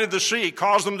divided the sea,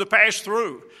 caused them to pass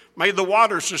through, made the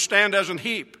waters to stand as an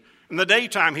heap. In the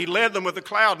daytime he led them with a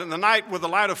cloud, in the night with a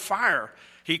light of fire.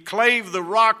 He clave the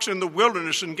rocks in the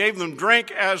wilderness and gave them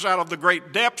drink as out of the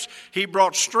great depths. He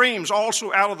brought streams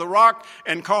also out of the rock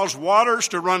and caused waters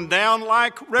to run down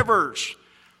like rivers.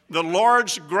 The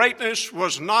Lord's greatness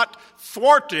was not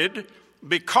thwarted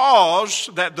because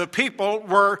that the people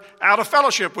were out of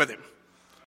fellowship with him.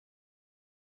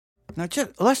 Now,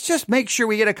 let's just make sure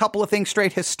we get a couple of things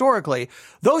straight historically.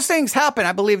 Those things happen.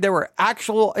 I believe there were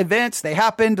actual events. They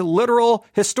happened, literal,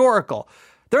 historical.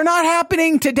 They're not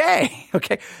happening today.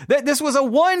 Okay. This was a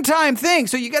one-time thing.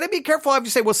 So you got to be careful if you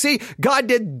say, well, see, God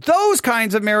did those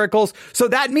kinds of miracles, so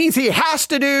that means he has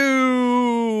to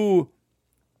do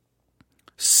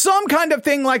some kind of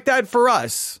thing like that for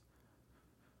us.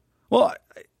 Well,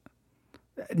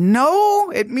 no,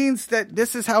 it means that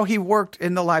this is how he worked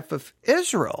in the life of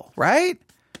Israel, right?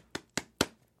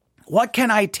 What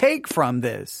can I take from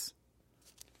this?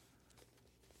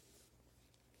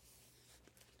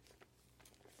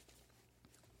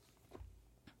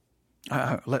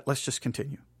 Let's just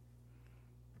continue.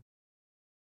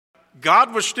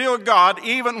 God was still God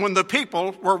even when the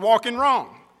people were walking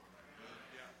wrong.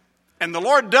 And the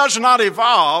Lord does not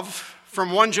evolve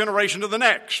from one generation to the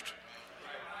next.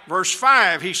 Verse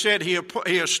 5, he said he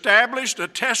established a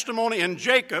testimony in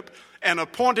Jacob and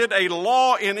appointed a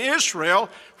law in Israel,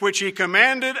 which he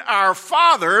commanded our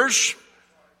fathers,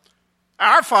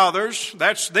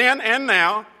 that's then and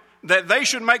now, that they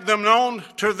should make them known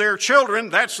to their children,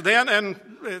 that's then, and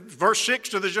verse 6,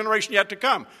 to the generation yet to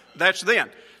come, that's then.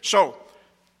 So,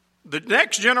 the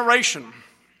next generation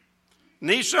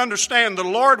needs to understand the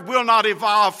Lord will not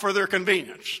evolve for their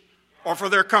convenience or for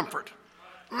their comfort.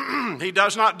 He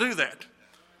does not do that.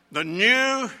 The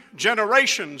new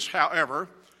generations, however,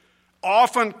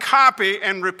 often copy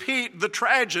and repeat the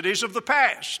tragedies of the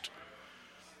past.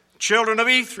 Children of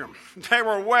Ephraim, they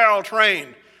were well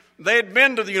trained. They had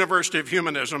been to the University of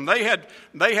Humanism. They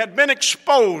had been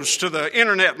exposed to the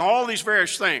internet and all these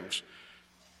various things.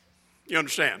 You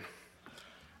understand?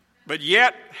 But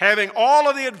yet, having all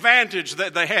of the advantage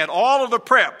that they had, all of the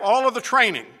prep, all of the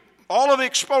training, all of the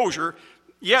exposure,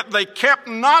 yet they kept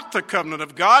not the covenant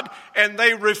of God, and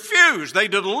they refused. They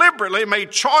deliberately made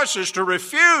choices to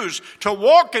refuse to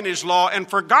walk in his law and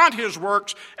forgot his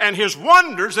works and his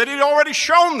wonders that he'd already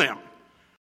shown them.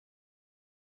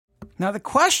 Now the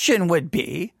question would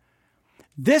be,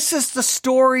 this is the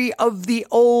story of the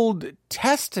Old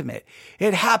Testament.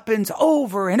 It happens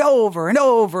over and over and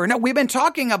over. And we've been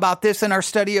talking about this in our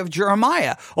study of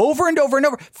Jeremiah. Over and over and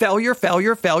over. Failure,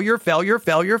 failure, failure, failure,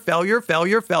 failure, failure,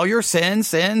 failure, failure, sin,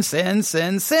 sin, sin,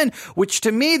 sin, sin. Which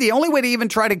to me, the only way to even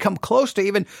try to come close to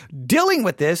even dealing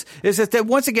with this is that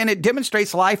once again, it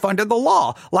demonstrates life under the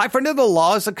law. Life under the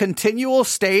law is a continual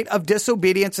state of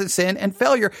disobedience and sin and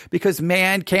failure because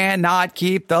man cannot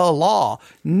keep the law.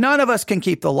 None of us can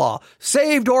keep the law.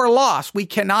 Saved or lost, we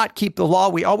cannot keep the law.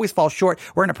 We always fall short.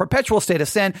 We're in a perpetual state of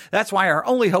sin. That's why our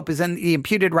only hope is in the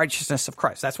imputed righteousness of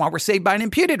Christ. That's why we're saved by an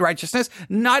imputed righteousness,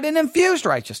 not an infused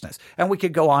righteousness. And we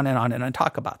could go on and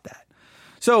talk about that.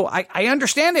 So I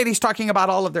understand that he's talking about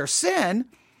all of their sin,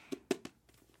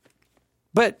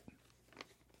 but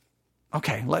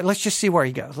okay, let's just see where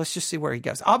he goes. Let's just see where he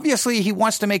goes. Obviously, he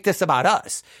wants to make this about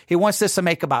us. He wants this to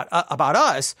make about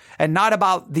us and not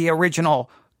about the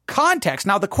original context.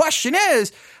 Now, the question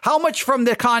is, how much from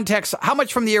the context, how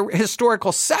much from the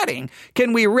historical setting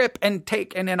can we rip and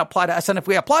take and then apply to us? And if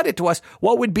we applied it to us,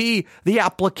 what would be the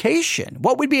application?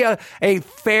 What would be a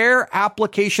fair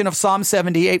application of Psalm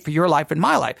 78 for your life and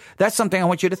my life? That's something I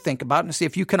want you to think about and see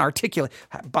if you can articulate.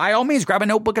 By all means, grab a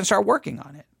notebook and start working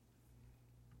on it.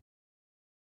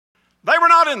 They were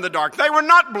not in the dark. They were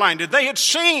not blinded. They had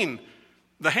seen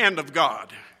the hand of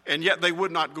God, and yet they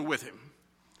would not go with him.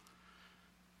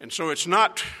 And so it's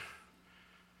not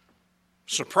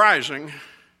surprising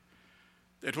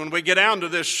that when we get down to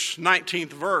this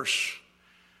 19th verse,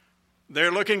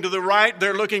 they're looking to the right,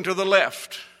 they're looking to the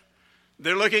left.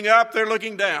 They're looking up, they're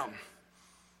looking down.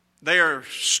 They are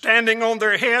standing on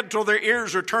their head till their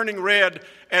ears are turning red,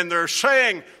 and they're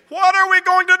saying, what are we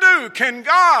going to do? Can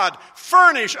God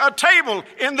furnish a table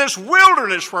in this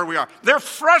wilderness where we are? They're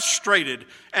frustrated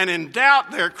and in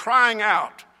doubt. They're crying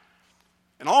out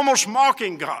and almost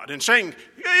mocking God and saying,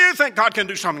 you think God can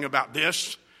do something about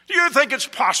this? Do you think it's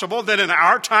possible that in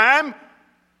our time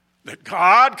that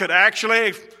God could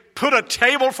actually put a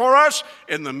table for us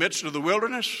in the midst of the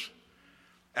wilderness?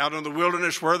 Out in the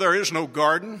wilderness where there is no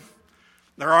garden,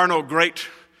 there are no great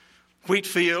wheat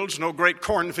fields, no great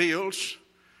corn fields.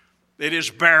 It is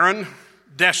barren,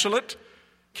 desolate.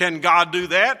 Can God do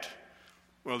that?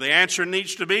 Well, the answer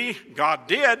needs to be God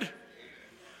did,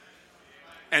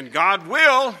 and God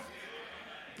will.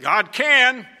 God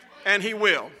can, and He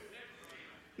will.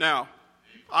 Now,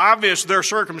 obvious their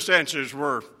circumstances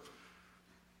were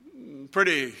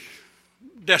pretty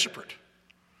desperate.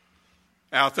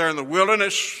 Out there in the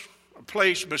wilderness, a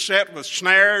place beset with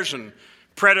snares and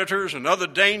predators and other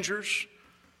dangers.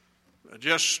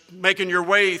 Just making your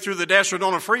way through the desert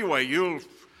on a freeway,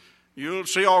 you'll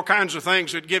see all kinds of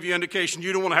things that give you indication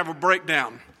you don't want to have a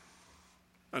breakdown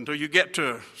until you get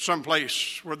to some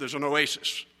place where there's an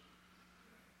oasis.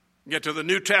 Get to the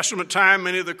New Testament time,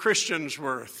 many of the Christians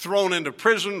were thrown into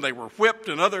prison. They were whipped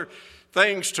and other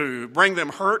things to bring them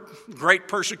hurt, great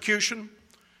persecution.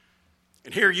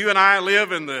 And here you and I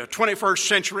live in the 21st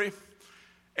century,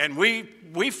 and we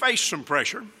face some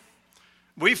pressure.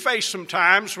 We face some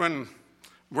times when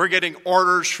we're getting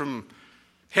orders from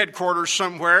headquarters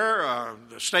somewhere,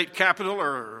 the state capitol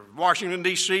or Washington,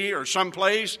 D.C. or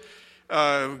someplace,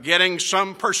 getting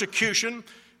some persecution.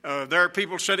 There are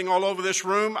people sitting all over this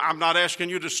room. I'm not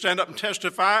asking you to stand up and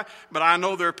testify, but I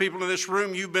know there are people in this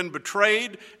room, you've been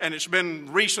betrayed, and it's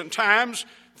been recent times.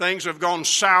 Things have gone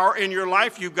sour in your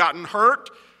life. You've gotten hurt.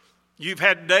 You've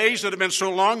had days that have been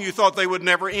so long you thought they would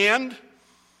never end.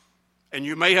 And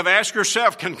you may have asked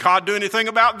yourself, can God do anything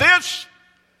about this?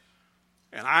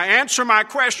 And I answer my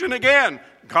question again.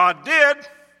 God did,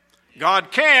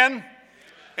 God can,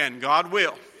 and God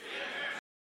will.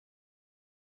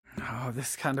 Oh,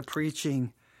 this kind of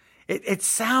preaching. It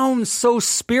sounds so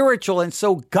spiritual and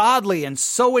so godly and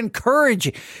so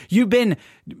encouraging. You've been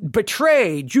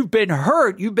betrayed. You've been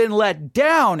hurt. You've been let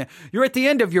down. You're at the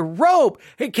end of your rope.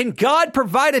 Hey, can God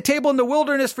provide a table in the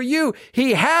wilderness for you?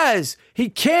 He has. He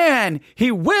can. He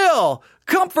will.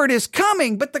 Comfort is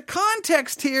coming. But the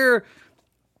context here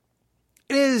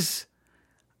is,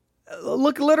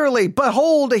 look literally,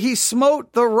 behold, he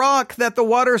smote the rock that the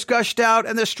waters gushed out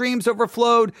and the streams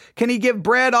overflowed. Can he give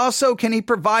bread also? Can he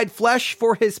provide flesh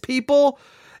for his people?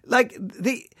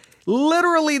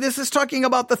 Literally, this is talking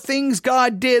about the things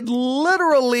God did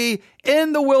literally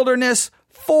in the wilderness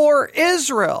for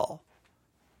Israel.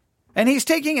 And he's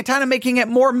taking it, kind of making it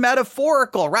more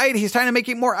metaphorical, right? He's trying to make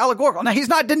it more allegorical. Now, he's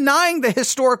not denying the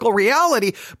historical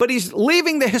reality, but he's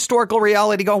leaving the historical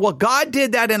reality going, well, God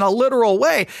did that in a literal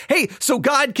way. Hey, so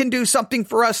God can do something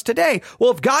for us today.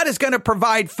 Well, if God is going to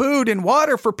provide food and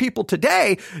water for people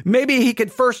today, maybe he could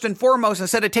first and foremost,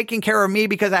 instead of taking care of me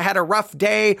because I had a rough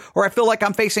day or I feel like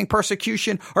I'm facing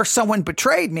persecution or someone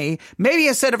betrayed me, maybe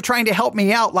instead of trying to help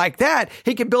me out like that,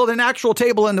 he could build an actual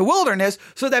table in the wilderness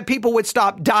so that people would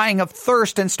stop dying of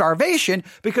thirst and starvation,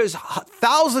 because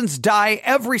thousands die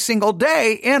every single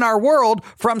day in our world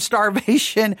from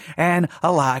starvation and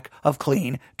a lack of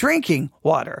clean drinking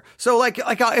water. So if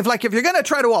you're going to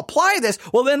try to apply this,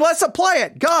 well, then let's apply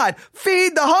it. God,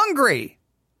 feed the hungry.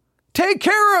 Take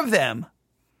care of them.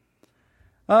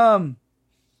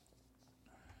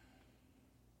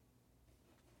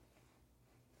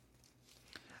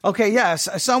 Okay, yes,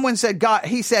 someone said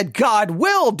God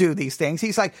will do these things.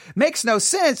 He's like, makes no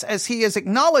sense as he is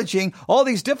acknowledging all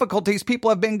these difficulties people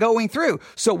have been going through.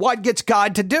 So what gets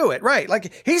God to do it, right?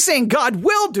 Like he's saying God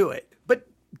will do it. But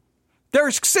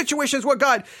there's situations where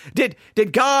did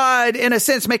God, in a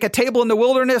sense, make a table in the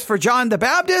wilderness for John the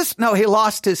Baptist? No, he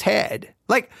lost his head.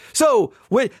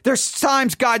 There's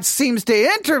times God seems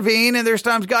to intervene and there's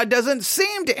times God doesn't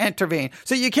seem to intervene.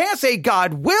 So you can't say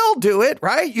God will do it,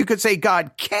 right? You could say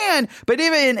God can, but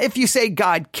even if you say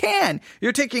God can,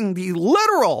 you're taking the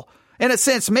literal, in a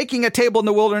sense, making a table in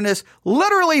the wilderness,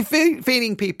 literally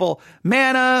feeding people,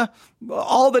 manna,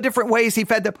 all the different ways he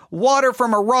fed them, water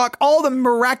from a rock, all the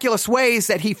miraculous ways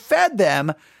that he fed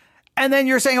them. And then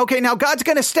you're saying, okay, now God's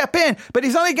going to step in, but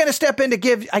he's only going to step in to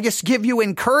give you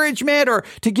encouragement or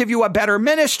to give you a better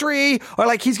ministry, or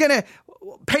like he's going to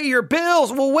pay your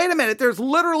bills. Well, wait a minute. There's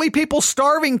literally people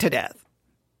starving to death.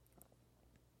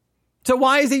 So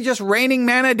why is he just raining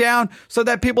manna down so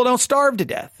that people don't starve to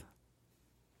death?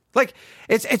 Like,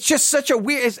 it's just such a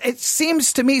weird, it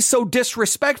seems to me so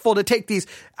disrespectful to take these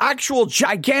actual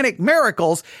gigantic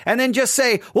miracles and then just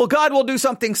say, well, God will do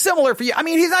something similar for you. I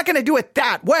mean, he's not going to do it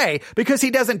that way because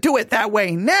he doesn't do it that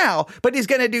way now, but he's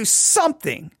going to do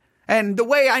something. And the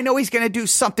way I know he's going to do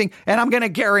something, and I'm going to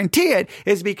guarantee it,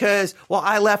 is because, well,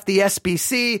 I left the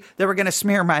SBC, they were going to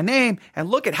smear my name, and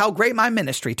look at how great my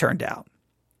ministry turned out.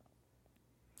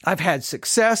 I've had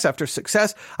success after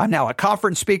success. I'm now a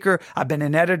conference speaker. I've been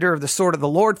an editor of the Sword of the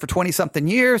Lord for 20-something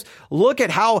years. Look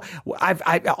at how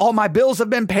all my bills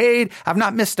have been paid. I've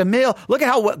not missed a meal. Look at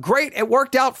how great it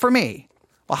worked out for me.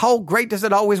 Well, how great does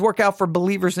it always work out for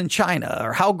believers in China?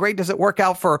 Or how great does it work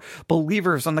out for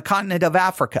believers on the continent of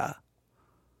Africa?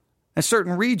 In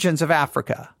certain regions of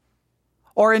Africa?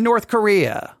 Or in North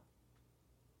Korea?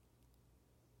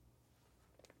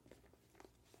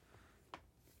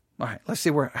 All right, let's see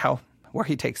where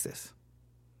he takes this.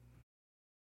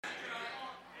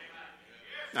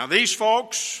 Now, these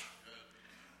folks,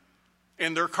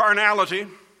 in their carnality,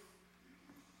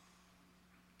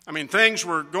 I mean, things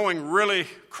were going really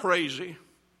crazy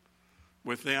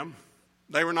with them.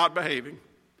 They were not behaving.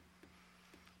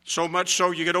 So much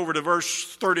so, you get over to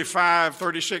verse 35,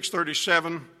 36,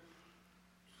 37.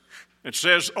 It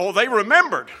says, oh, they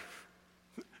remembered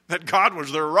that God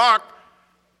was their rock.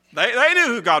 They knew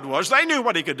who God was. They knew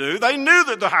what he could do. They knew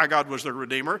that the high God was their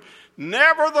Redeemer.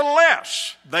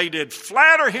 Nevertheless, they did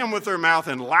flatter him with their mouth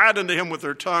and lied unto him with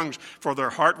their tongues, for their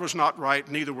heart was not right,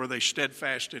 neither were they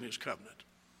steadfast in his covenant.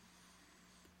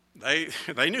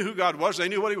 They knew who God was. They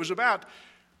knew what he was about.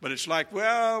 But it's like,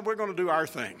 well, we're going to do our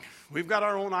thing. We've got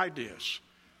our own ideas.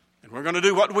 And we're going to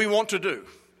do what we want to do.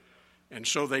 And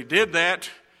so they did that.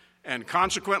 And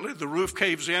consequently, the roof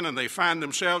caves in and they find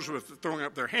themselves with throwing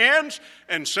up their hands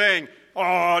and saying,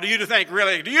 oh, do you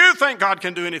think God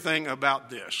can do anything about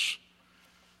this?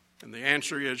 And the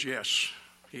answer is yes,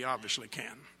 he obviously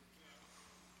can.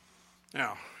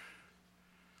 Now,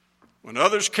 when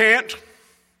others can't,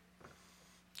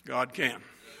 God can.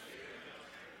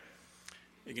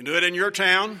 He can do it in your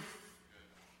town,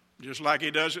 just like he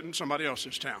does it in somebody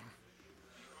else's town.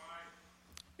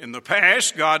 In the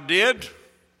past, God did.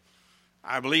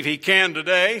 I believe he can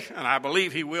today, and I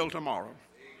believe he will tomorrow.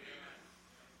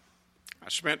 I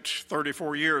spent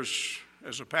 34 years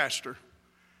as a pastor,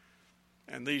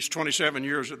 and these 27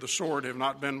 years at the Sword have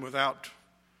not been without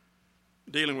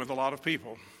dealing with a lot of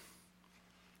people.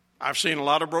 I've seen a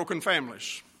lot of broken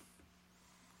families.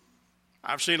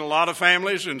 I've seen a lot of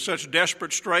families in such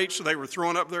desperate straits they were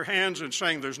throwing up their hands and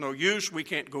saying, there's no use, we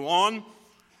can't go on.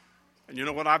 And you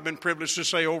know what I've been privileged to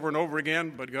say over and over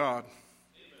again? But God.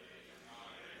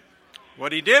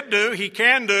 What he did do, he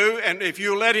can do, and if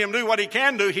you let him do what he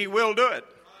can do, he will do it.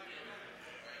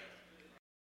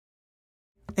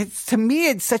 To me,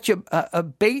 it's such a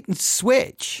bait and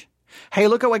switch. Hey,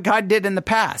 look at what God did in the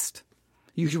past.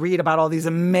 You read about all these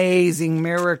amazing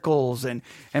miracles and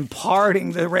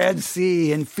parting the Red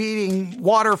Sea and feeding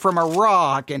water from a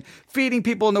rock and feeding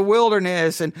people in the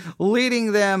wilderness and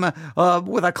leading them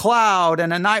with a cloud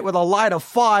and a night with a light of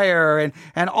fire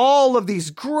and all of these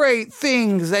great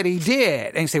things that he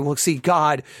did. And you say, well, see,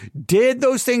 God did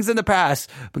those things in the past,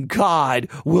 but God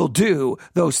will do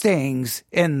those things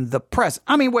in the present.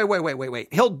 I mean, wait.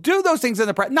 He'll do those things in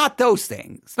the present, not those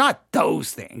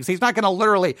things. He's not going to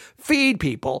literally feed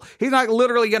people. He's not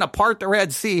literally going to part the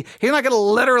Red Sea. He's not going to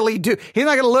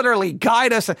literally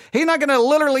guide us. He's not going to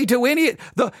literally do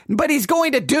but he's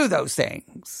going to do those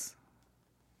things.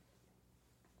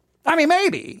 I mean,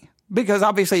 maybe, because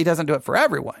obviously he doesn't do it for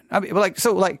everyone. I mean,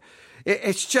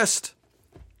 it's just,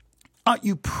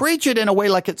 you preach it in a way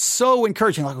like it's so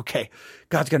encouraging, like, okay,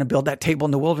 God's going to build that table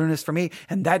in the wilderness for me.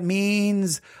 And that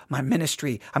means my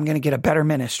ministry, I'm going to get a better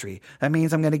ministry. That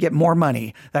means I'm going to get more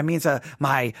money. That means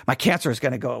my cancer is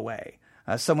going to go away.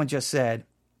 Someone just said,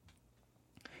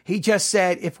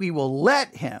 if we will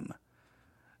let him,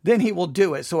 then he will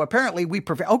do it. So apparently we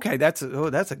prefer, okay, that's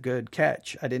a good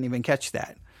catch. I didn't even catch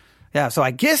that. Yeah. So I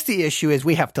guess the issue is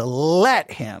we have to let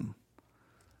him,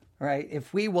 right?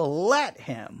 If we will let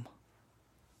him.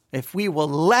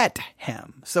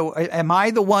 So am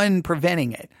I the one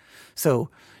preventing it?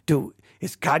 So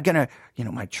is God going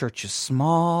to, my church is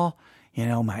small,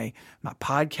 my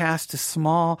podcast is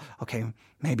small. Okay.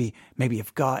 Maybe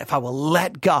if I will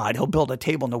let God, he'll build a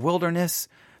table in the wilderness.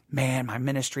 Man, my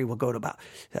ministry will go to about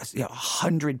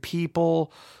 100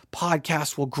 people.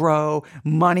 Podcasts will grow.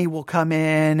 Money will come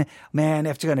in. Man,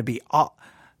 it's going to be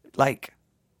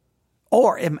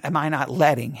Or am I not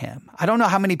letting him? I don't know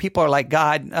how many people are like,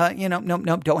 God,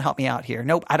 nope, don't help me out here.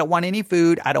 Nope, I don't want any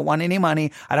food. I don't want any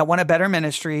money. I don't want a better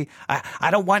ministry.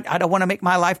 I don't want to make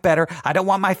my life better. I don't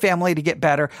want my family to get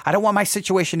better. I don't want my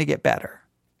situation to get better.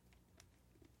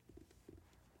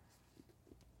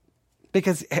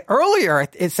 Because earlier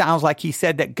it sounds like he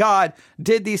said that God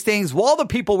did these things while the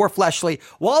people were fleshly,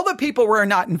 while the people were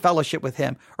not in fellowship with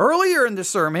him. Earlier in the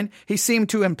sermon, he seemed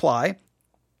to imply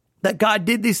that God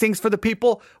did these things for the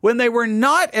people when they were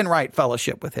not in right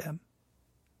fellowship with him.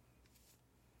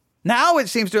 Now it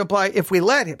seems to imply if we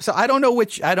let him. So I don't know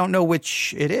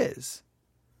which it is.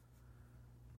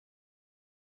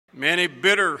 Many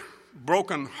bitter,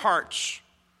 broken hearts.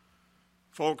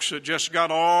 Folks that just got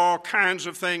all kinds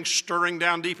of things stirring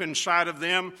down deep inside of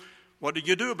them. What do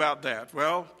you do about that?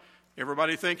 Well,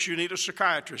 everybody thinks you need a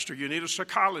psychiatrist or you need a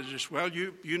psychologist. Well,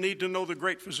 you need to know the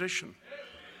great physician.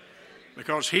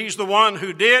 Because he's the one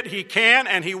who did, he can,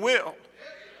 and he will.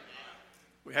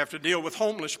 We have to deal with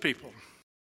homeless people.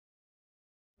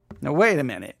 Now, wait a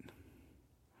minute.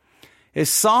 Is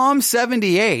Psalm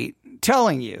 78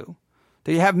 telling you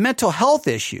that you have mental health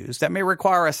issues that may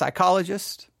require a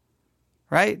psychologist?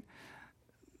 Right?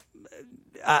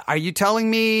 Are you telling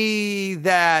me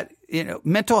that,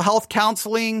 mental health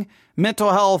counseling,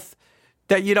 mental health,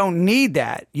 that you don't need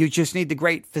that? You just need the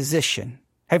great physician.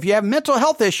 If you have mental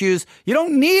health issues, you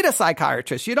don't need a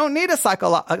psychiatrist. You don't need a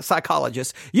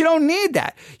psychologist. You don't need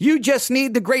that. You just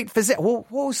need the great physician.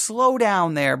 Whoa, slow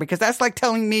down there, because that's like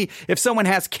telling me if someone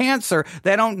has cancer,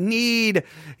 they don't need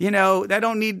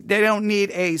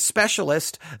a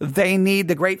specialist. They need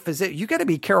the great physician. You got to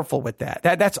be careful with that.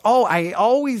 That's all. I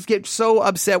always get so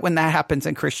upset when that happens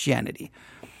in Christianity.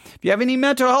 If you have any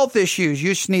mental health issues, you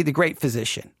just need the great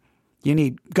physician. You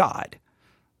need God.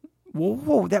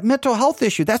 Whoa, that mental health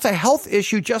issue, that's a health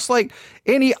issue just like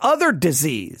any other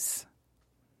disease.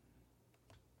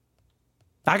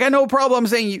 I got no problem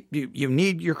saying you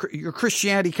need your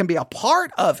Christianity can be a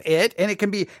part of it, and it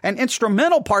can be an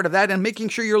instrumental part of that, and making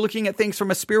sure you're looking at things from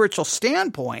a spiritual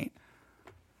standpoint.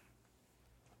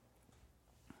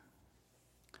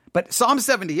 But Psalm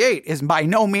 78 is by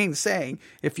no means saying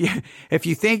if you're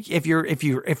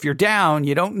down,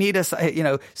 you don't need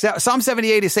Psalm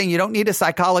 78 is saying you don't need a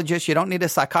psychologist, you don't need a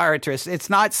psychiatrist. It's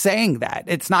not saying that.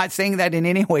 It's not saying that in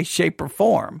any way, shape, or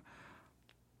form.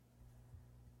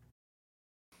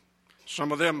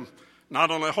 Some of them not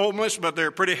only homeless, but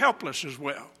they're pretty helpless as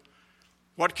well.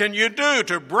 What can you do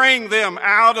to bring them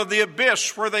out of the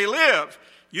abyss where they live?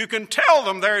 You can tell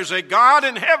them there is a God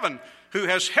in heaven who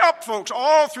has helped folks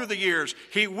all through the years.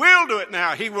 He will do it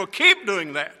now. He will keep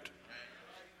doing that.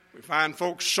 We find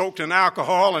folks soaked in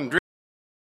alcohol and drink.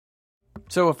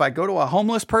 So if I go to a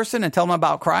homeless person and tell them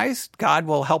about Christ, God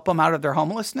will help them out of their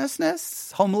homelessness.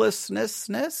 It's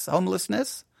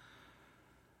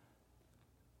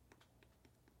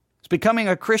becoming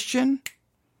a Christian.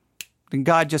 Then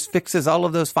God just fixes all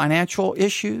of those financial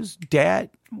issues, debt,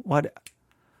 what?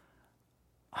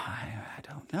 I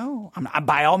don't know.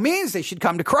 By all means, they should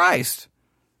come to Christ.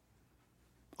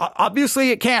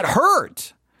 Obviously, it can't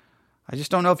hurt. I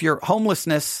just don't know if your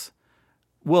homelessness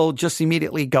will just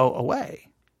immediately go away.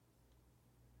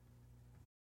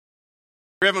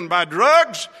 Driven by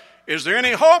drugs, is there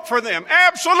any hope for them?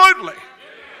 Absolutely.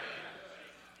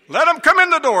 Let them come in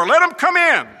the door. Let them come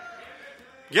in.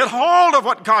 Get hold of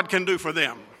what God can do for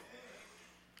them.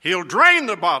 He'll drain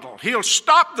the bottle. He'll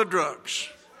stop the drugs.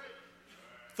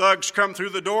 Thugs come through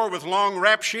the door with long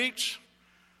rap sheets.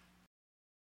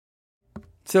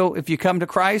 So if you come to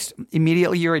Christ,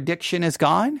 immediately your addiction is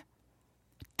gone?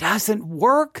 It doesn't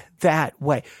work that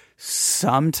way.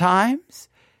 Sometimes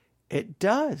it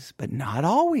does, but not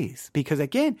always. Because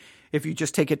again, if you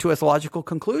just take it to its logical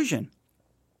conclusion,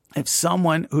 if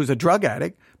someone who's a drug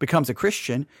addict becomes a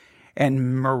Christian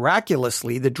and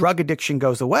miraculously the drug addiction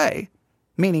goes away,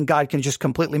 meaning God can just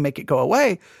completely make it go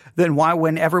away, then why,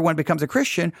 when everyone becomes a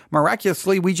Christian,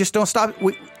 miraculously we just don't stop?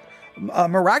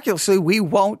 Miraculously, we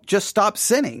won't just stop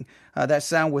sinning. That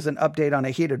sound was an update on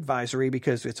a heat advisory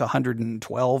because it's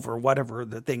 112 or whatever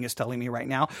the thing is telling me right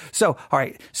now. So, all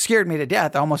right, scared me to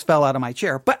death. I almost fell out of my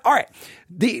chair. But all right,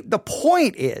 the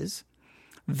point is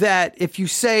that if you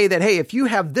say that, hey, if you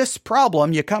have this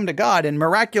problem, you come to God and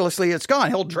miraculously it's gone.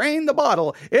 He'll drain the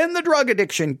bottle in the drug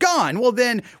addiction, gone. Well,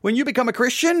 then when you become a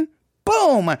Christian,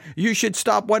 boom, you should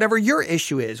stop whatever your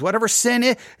issue is, whatever sin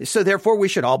is. So therefore we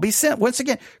should all be sin. Once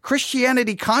again,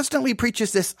 Christianity constantly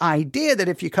preaches this idea that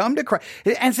if you come to Christ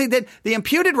and say that the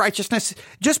imputed righteousness,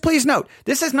 just please note,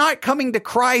 this is not coming to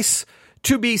Christ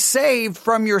to be saved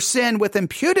from your sin with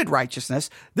imputed righteousness,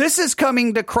 this is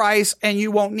coming to Christ, and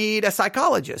you won't need a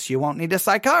psychologist. You won't need a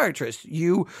psychiatrist.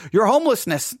 Your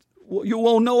homelessness, you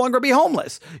will no longer be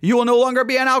homeless. You will no longer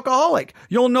be an alcoholic.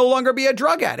 You'll no longer be a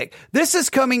drug addict. This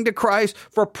is coming to Christ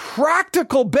for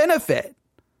practical benefit.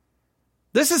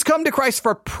 This has come to Christ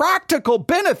for practical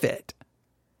benefit.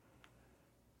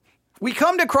 We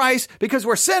come to Christ because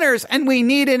we're sinners and we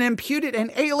need an imputed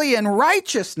and alien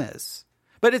righteousness.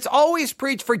 But it's always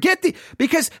preached,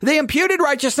 because the imputed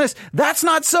righteousness, that's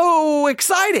not so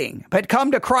exciting. But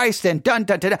come to Christ and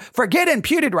forget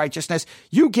imputed righteousness.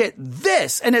 You get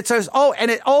this. And it says, and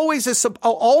it always is,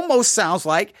 almost sounds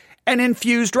like an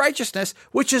infused righteousness,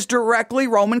 which is directly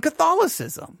Roman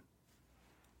Catholicism.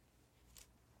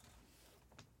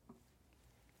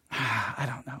 I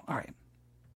don't know. All right.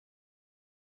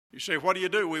 You say, what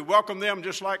do? We welcome them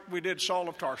just like we did Saul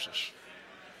of Tarsus.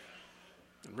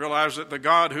 And realize that the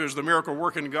God who is the miracle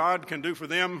working God can do for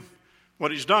them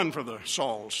what he's done for the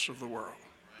Sauls of the world.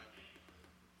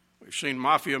 We've seen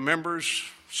mafia members,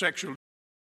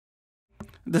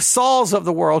 the Sauls of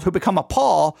the world who become a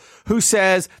Paul, who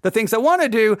says, the things I want to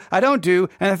do, I don't do,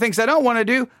 and the things I don't want to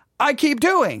do, I keep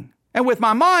doing. And with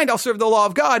my mind, I'll serve the law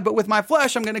of God, but with my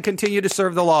flesh, I'm going to continue to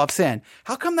serve the law of sin.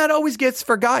 How come that always gets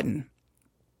forgotten?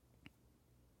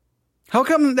 How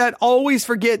come that always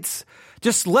gets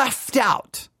just left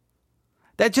out?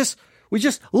 We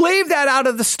just leave that out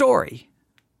of the story.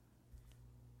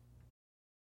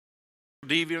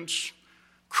 Deviants,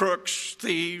 crooks,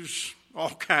 thieves,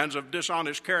 all kinds of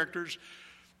dishonest characters.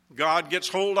 God gets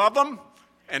hold of them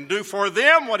and do for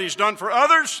them what he's done for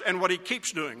others and what he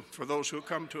keeps doing for those who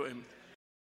come to him.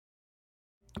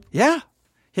 Yeah.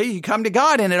 Hey, you come to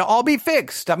God and it'll all be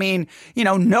fixed. I mean,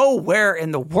 nowhere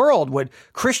in the world would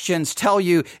Christians tell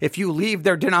you if you leave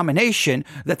their denomination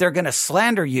that they're going to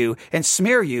slander you and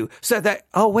smear you so that,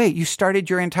 oh, wait, you started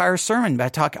your entire sermon by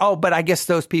talking, but I guess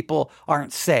those people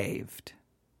aren't saved.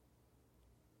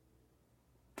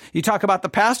 You talk about the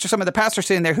pastor, some of the pastors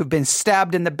sitting there who've been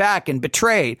stabbed in the back and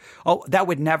betrayed. Oh, that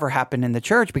would never happen in the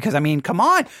church because, come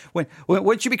on.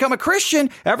 Once you become a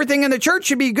Christian, everything in the church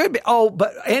should be good.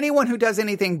 But anyone who does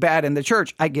anything bad in the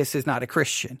church, I guess, is not a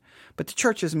Christian. But the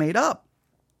church is made up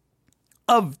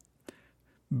of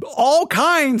all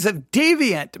kinds of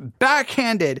deviant,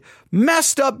 backhanded,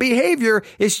 messed up behavior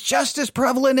is just as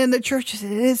prevalent in the church as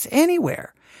it is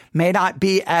anywhere. May not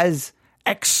be as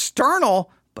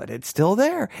external, but it's still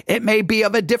there. It may be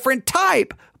of a different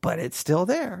type, but it's still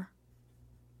there.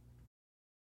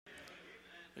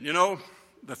 And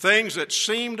the things that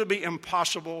seem to be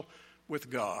impossible with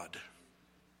God,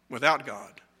 without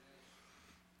God,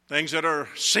 things that are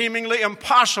seemingly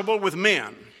impossible with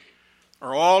men,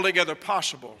 are altogether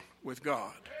possible with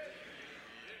God.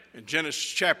 In Genesis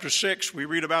chapter 6, we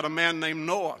read about a man named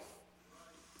Noah.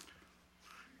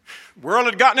 The world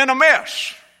had gotten in a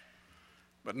mess.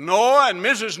 But Noah and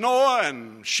Mrs. Noah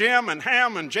and Shem and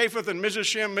Ham and Japheth and Mrs.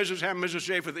 Shem, Mrs. Ham, Mrs.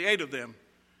 Japheth, the 8 of them,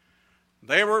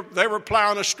 they were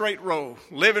plowing a straight row,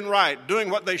 living right,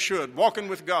 doing what they should, walking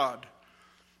with God.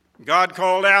 God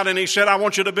called out and he said, I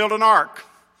want you to build an ark.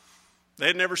 They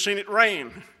had never seen it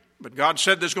rain, but God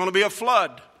said there's going to be a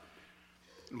flood.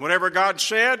 And whatever God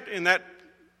said in that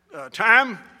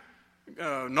time,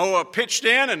 Noah pitched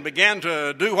in and began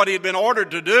to do what he had been ordered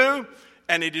to do.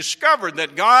 And he discovered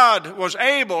that God was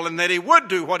able and that he would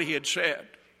do what he had said.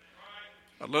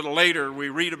 A little later, we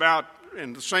read about,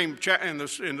 in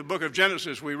the book of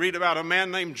Genesis, we read about a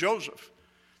man named Joseph,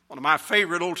 one of my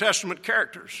favorite Old Testament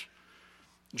characters.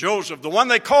 Joseph, the one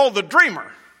they called the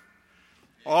dreamer.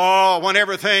 Oh, when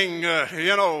everything,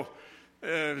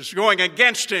 is going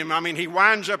against him. He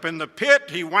winds up in the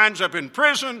pit. He winds up in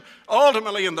prison,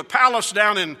 ultimately in the palace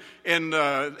down in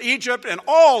Egypt, and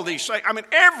all these things.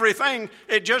 Everything,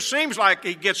 it just seems like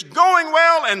he gets going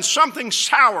well and something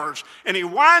sours, and he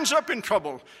winds up in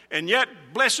trouble. And yet,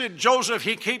 blessed Joseph,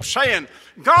 he keeps saying,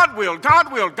 God will,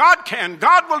 God can,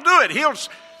 God will do it.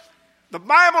 The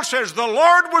Bible says the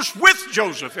Lord was with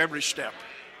Joseph every step.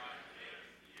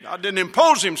 God didn't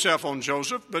impose himself on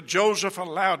Joseph, but Joseph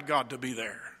allowed God to be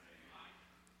there.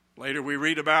 Later we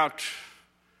read about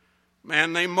a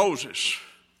man named Moses.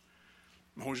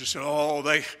 Moses said,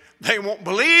 they won't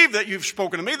believe that you've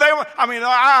spoken to me.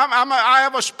 I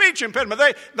have a speech impediment.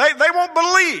 They won't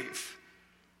believe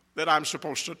that I'm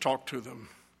supposed to talk to them.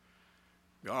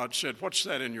 God said, what's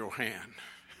that in your hand?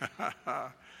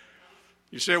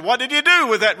 You say, what did he do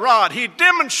with that rod? He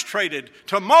demonstrated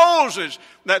to Moses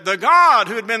that the God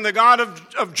who had been the God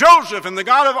of Joseph and the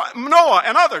God of Noah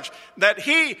and others, that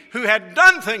he who had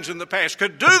done things in the past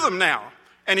could do them now.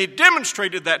 And he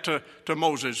demonstrated that to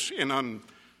Moses in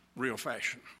real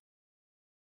fashion.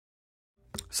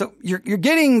 So you're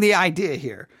getting the idea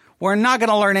here. We're not going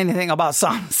to learn anything about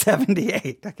Psalm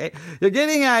 78. Okay. You're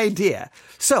getting an idea.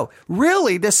 So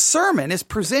really this sermon is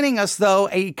presenting us though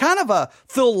a kind of a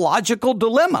theological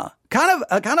dilemma,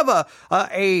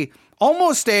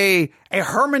 almost a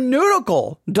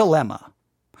hermeneutical dilemma.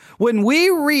 When we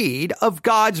read of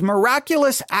God's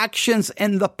miraculous actions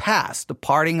in the past, the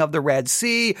parting of the Red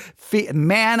Sea,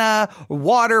 manna,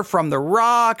 water from the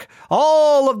rock,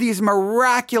 all of these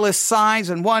miraculous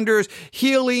signs and wonders,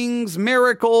 healings,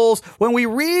 miracles, when we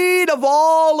read of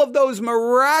all of those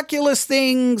miraculous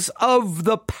things of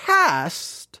the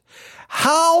past,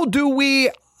 how do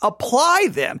we apply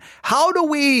them? How do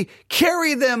we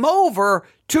carry them over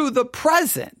to the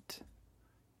present?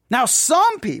 Now,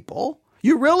 some people,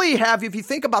 you really have, if you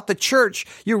think about the church,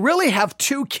 you really have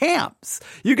two camps.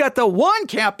 You got the one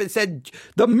camp that said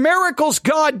the miracles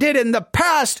God did in the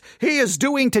past, he is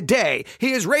doing today.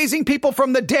 He is raising people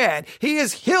from the dead. He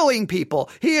is healing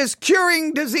people. He is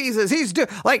curing diseases.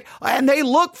 And they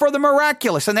look for the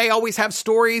miraculous, and they always have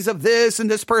stories of this and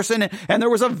this person. And there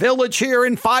was a village here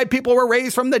and 5 people were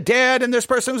raised from the dead, and this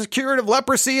person was cured of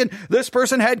leprosy, and this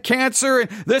person had cancer, and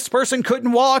this person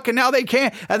couldn't walk, and now they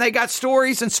can. And they got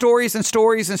stories and stories and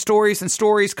stories and stories and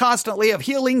stories constantly of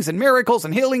healings and miracles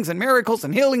and healings and miracles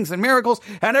and healings and miracles.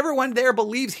 And everyone there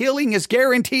believes healing is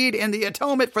guaranteed in the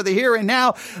atonement for the here and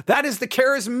now. That is the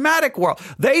charismatic world.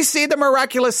 They see the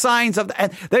miraculous signs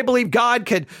and they believe God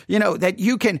could, that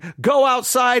you can go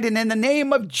outside and in the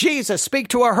name of Jesus, speak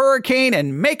to a hurricane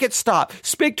and make it stop.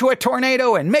 Speak to a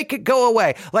tornado and make it go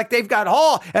away. Like they've got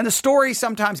and the stories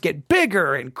sometimes get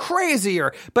bigger and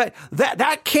crazier. But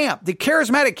that camp, the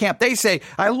charismatic camp, they say,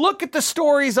 I look at the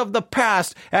stories of the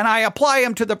past and I apply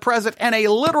them to the present in a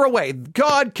literal way.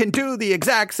 God can do the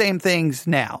exact same things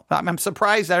now. I'm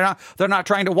surprised they're not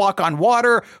trying to walk on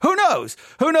water. Who knows?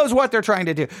 Who knows what they're trying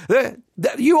to do?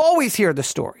 You always hear the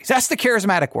stories. That's the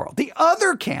charismatic world. The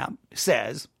other camp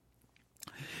says,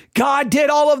 God did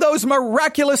all of those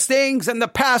miraculous things in the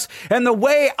past, and the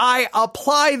way I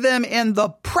apply them in the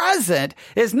present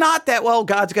is not that,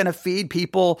 God's going to feed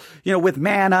people, with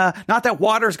manna, not that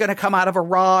water's going to come out of a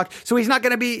rock. So he's not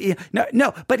going to be,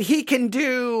 no, but he can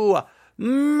do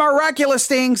miraculous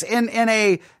things in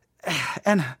a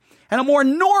more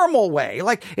normal way.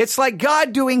 Like, it's like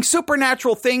God doing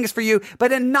supernatural things for you,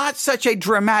 but in not such a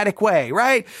dramatic way,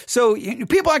 right? So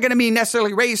people aren't going to be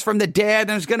necessarily raised from the dead,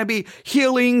 and there's going to be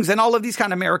healings and all of these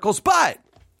kind of miracles, but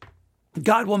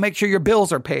God will make sure your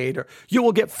bills are paid, or you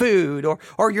will get food,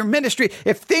 or your ministry.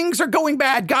 If things are going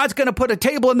bad, God's going to put a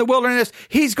table in the wilderness.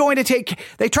 He's going to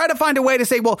they try to find a way to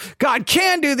say, God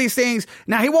can do these things.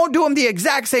 Now, he won't do them the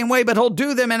exact same way, but he'll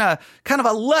do them in a kind of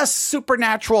a less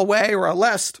supernatural way, or a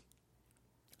less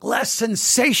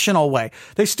sensational way.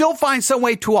 They still find some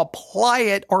way to apply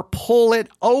it or pull it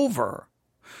over.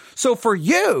 So for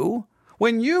you,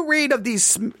 when you read of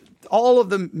all of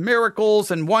the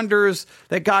miracles and wonders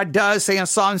that God does, say in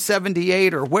Psalm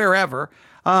 78 or wherever,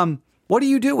 what do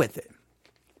you do with it?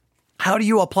 How do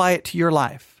you apply it to your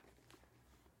life?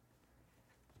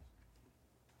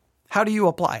 How do you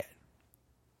apply it?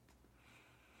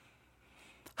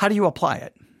 How do you apply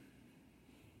it?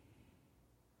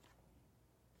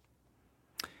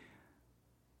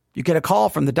 You get a call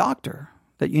from the doctor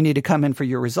that you need to come in for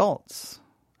your results.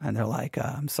 And they're like,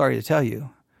 I'm sorry to tell you,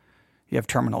 you have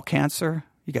terminal cancer.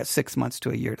 You got 6 months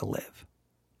to a year to live.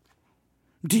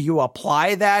 Do you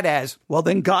apply that as,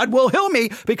 then God will heal me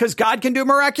because God can do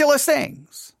miraculous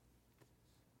things?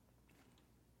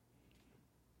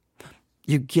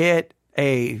 You get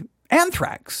a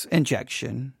anthrax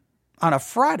injection on a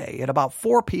Friday at about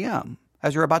 4 p.m.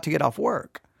 as you're about to get off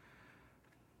work.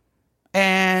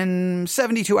 And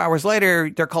 72 hours later,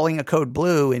 they're calling a code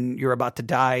blue and you're about to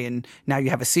die, and now you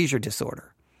have a seizure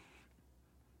disorder.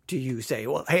 Do you say,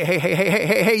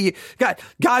 hey,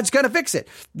 God's going to fix it?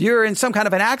 You're in some kind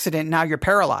of an accident, now you're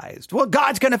paralyzed.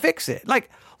 God's going to fix it. Like,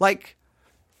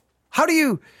 how do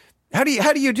you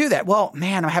do that?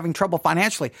 I'm having trouble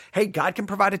financially. Hey, God can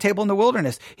provide a table in the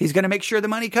wilderness. He's going to make sure the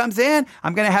money comes in.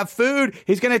 I'm going to have food.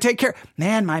 He's going to take care.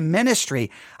 Man, my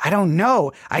ministry, I don't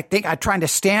know. I think I'm trying to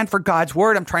stand for God's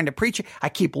word. I'm trying to preach it. I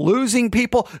keep losing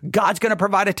people. God's going to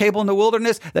provide a table in the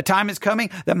wilderness. The time is coming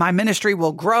that my ministry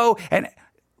will grow. And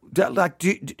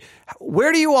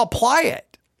where do you apply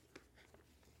it?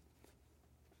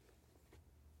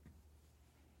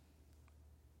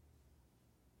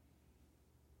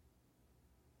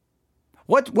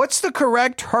 What's the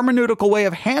correct hermeneutical way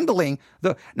of handling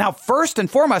now, first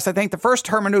and foremost, I think the first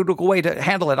hermeneutical way to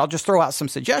handle it, I'll just throw out some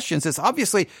suggestions, is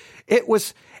obviously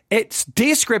it's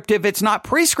descriptive. It's not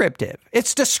prescriptive.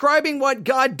 It's describing what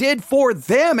God did for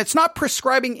them. It's not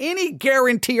prescribing any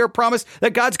guarantee or promise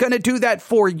that God's going to do that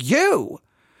for you.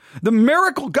 The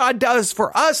miracle God does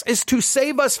for us is to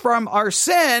save us from our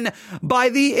sin by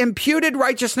the imputed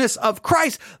righteousness of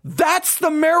Christ. That's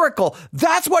the miracle.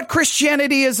 That's what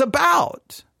Christianity is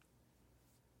about.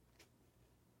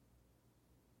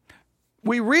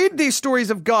 We read these stories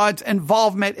of God's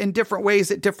involvement in different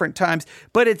ways at different times,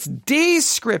 but it's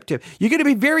descriptive. You got to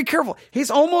be very careful.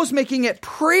 He's almost making it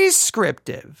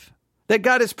prescriptive. That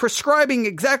God is prescribing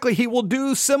exactly he will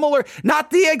do similar, not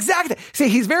the exact. See,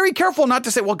 he's very careful not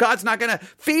to say, well, God's not going to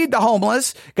feed the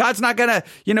homeless. God's not going to,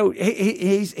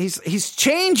 he's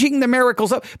changing the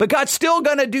miracles up, but God's still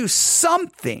going to do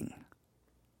something.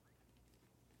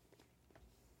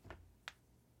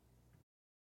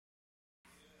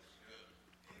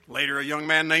 Later, a young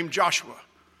man named Joshua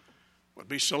would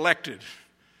be selected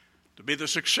to be the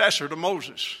successor to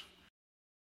Moses.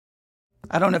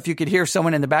 I don't know if you could hear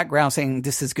someone in the background saying,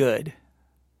 this is good.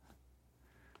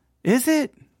 Is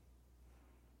it?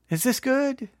 Is this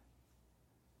good?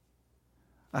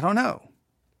 I don't know.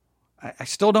 I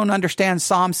still don't understand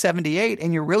Psalm 78,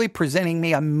 and you're really presenting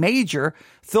me a major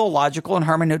theological and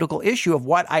hermeneutical issue of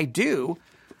what I do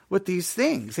with these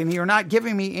things. And you're not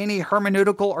giving me any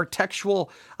hermeneutical or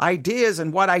textual ideas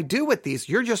and what I do with these.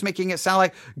 You're just making it sound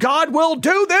like God will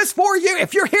do this for you.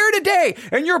 If you're here today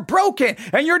and you're broken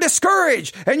and you're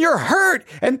discouraged and you're hurt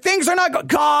and things are not good,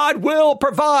 God will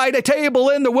provide a table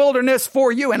in the wilderness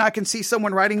for you. And I can see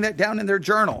someone writing that down in their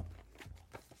journal.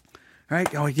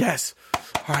 Right? Oh, yes.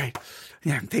 All right.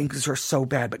 Yeah, things are so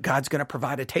bad, but God's going to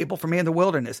provide a table for me in the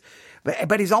wilderness.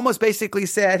 But he's almost basically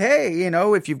said, hey,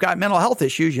 if you've got mental health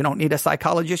issues, you don't need a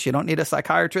psychologist. You don't need a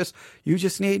psychiatrist. You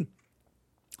just need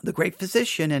the great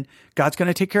physician, and God's going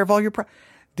to take care of all your problems.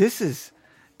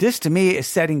 This to me is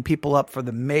setting people up for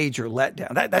the major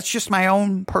letdown. That's just my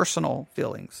own personal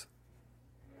feelings.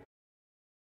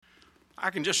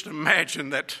 I can just imagine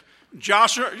that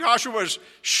Joshua was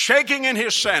shaking in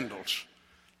his sandals.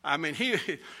 I mean,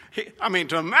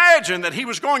 to imagine that he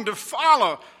was going to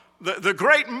follow the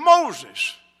great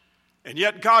Moses. And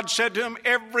yet God said to him,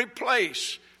 every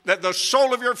place that the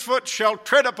sole of your foot shall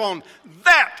tread upon,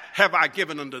 that have I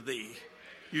given unto thee.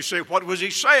 You say, what was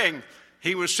he saying?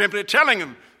 He was simply telling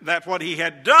him that what he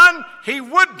had done, he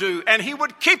would do, and he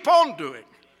would keep on doing.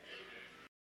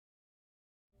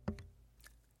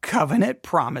 Covenant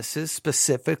promises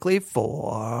specifically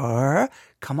for,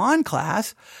 come on,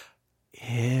 class,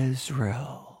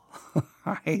 Israel,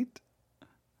 right?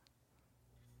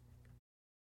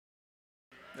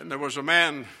 And there was a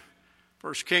man,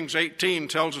 1 Kings 18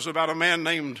 tells us about a man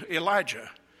named Elijah.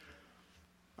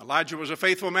 Elijah was a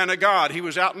faithful man of God. He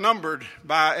was outnumbered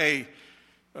by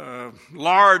a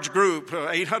large group,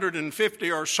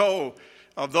 850 or so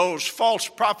of those false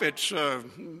prophets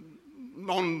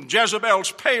on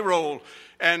Jezebel's payroll.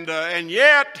 And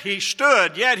yet he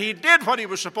stood, yet he did what he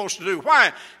was supposed to do.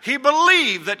 Why? He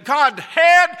believed that God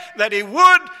had, that he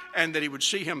would, and that he would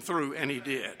see him through, and he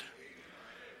did.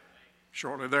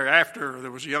 Shortly thereafter,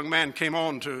 there was a young man came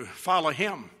on to follow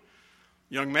him,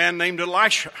 a young man named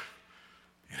Elisha.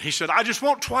 And he said, I just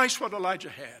want twice what Elijah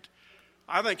had.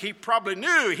 I think he probably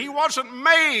knew he wasn't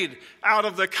made out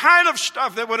of the kind of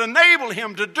stuff that would enable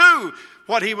him to do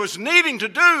what he was needing to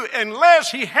do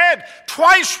unless he had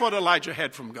twice what Elijah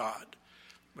had from God.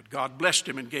 But God blessed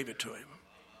him and gave it to him.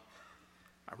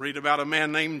 I read about a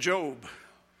man named Job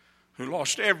who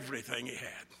lost everything he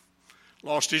had.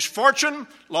 Lost his fortune,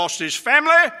 lost his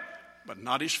family, but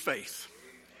not his faith.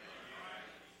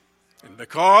 And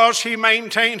because he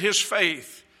maintained his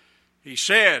faith, he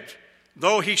said,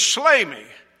 though he slay me,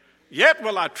 yet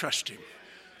will I trust him.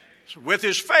 So with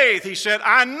his faith, he said,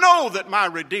 I know that my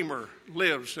Redeemer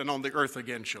lives and on the earth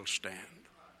again shall stand.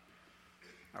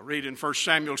 I read in 1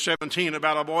 Samuel 17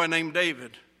 about a boy named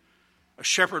David, a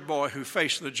shepherd boy who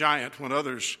faced the giant when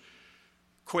others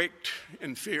quaked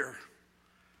in fear.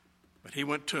 But he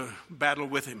went to battle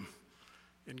with him,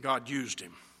 and God used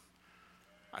him.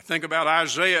 I think about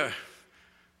Isaiah,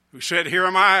 who said, here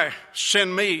am I,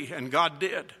 send me, and God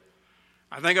did.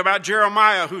 I think about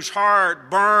Jeremiah, whose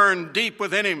heart burned deep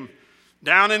within him.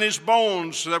 Down in his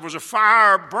bones, there was a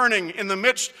fire burning in the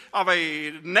midst of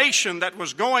a nation that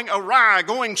was going awry,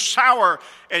 going sour.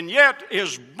 And yet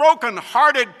his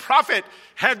broken-hearted prophet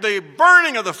had the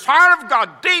burning of the fire of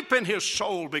God deep in his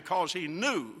soul because he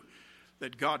knew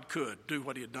that God could do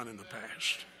what he had done in the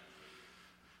past.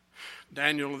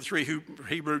 Daniel, the three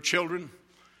Hebrew children,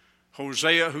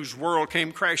 Hosea, whose world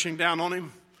came crashing down on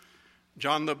him,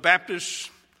 John the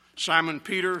Baptist, Simon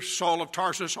Peter, Saul of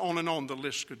Tarsus, on and on the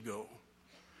list could go.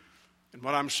 And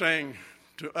what I'm saying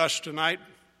to us tonight,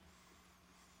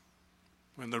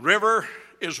 when the river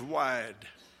is wide,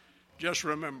 just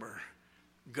remember,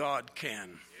 God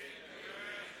can.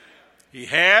 He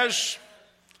has,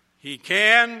 He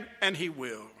can, and He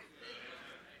will.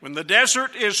 When the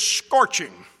desert is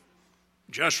scorching,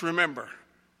 just remember,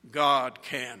 God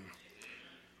can.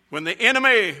 When the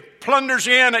enemy plunders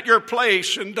in at your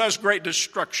place and does great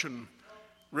destruction,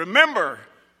 remember,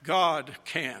 God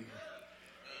can.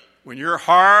 When your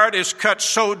heart is cut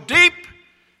so deep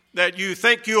that you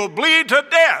think you'll bleed to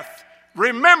death,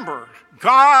 remember,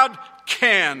 God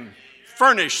can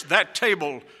furnish that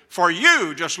table for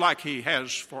you just like He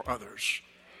has for others.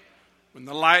 When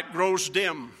the light grows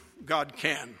dim, God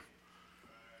can.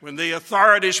 When the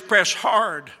authorities press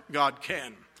hard, God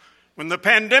can. When the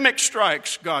pandemic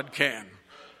strikes, God can.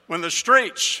 When the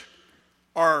streets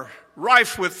are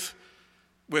rife with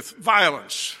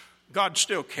violence, God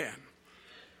still can.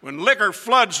 When liquor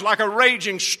floods like a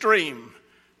raging stream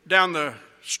down the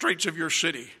streets of your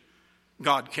city,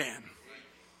 God can.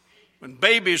 When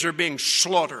babies are being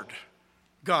slaughtered,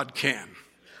 God can.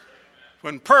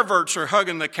 When perverts are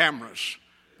hugging the cameras,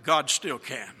 God still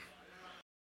can.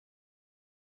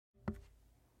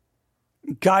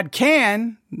 God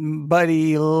can, but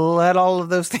He let all of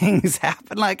those things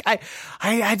happen. Like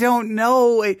I don't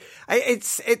know.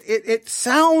 It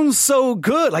sounds so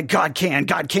good. Like God can,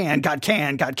 God can, God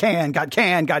can, God can, God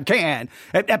can, God can.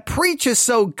 That preaches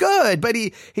so good, but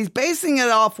he's basing it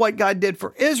off what God did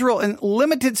for Israel in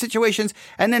limited situations,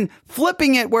 and then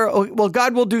flipping it where, well,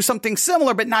 God will do something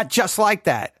similar, but not just like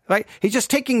that. Right? He's just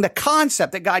taking the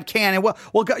concept that God can, and well,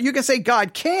 you can say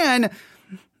God can.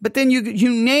 But then you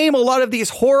name a lot of these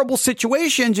horrible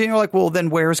situations and you're like, well, then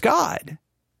where's God?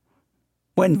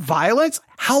 When violence,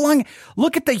 how long?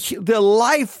 Look at the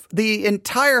life, the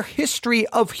entire history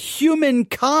of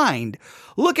humankind.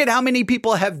 Look at how many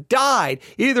people have died,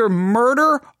 either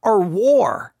murder or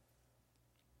war.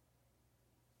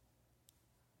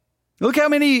 Look how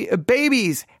many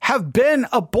babies have been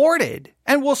aborted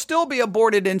and will still be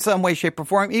aborted in some way, shape, or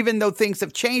form, even though things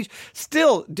have changed.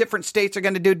 Still, different states are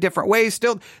going to do different ways.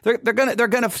 Still, they're going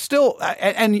to still,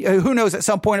 and who knows? At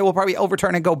some point, it will probably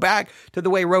overturn and go back to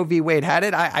the way Roe v. Wade had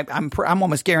it. I'm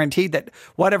almost guaranteed that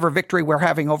whatever victory we're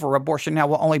having over abortion now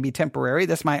will only be temporary.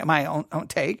 That's my own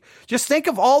take. Just think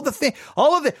of all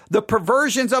of the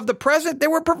perversions of the present. There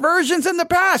were perversions in the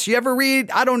past. You ever read,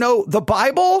 I don't know, the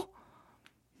Bible?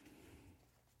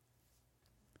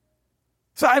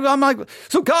 So I'm like,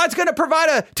 so God's going to provide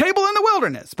a table in the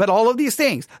wilderness. But all of these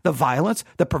things, the violence,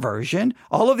 the perversion,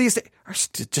 all of these things are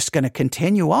just going to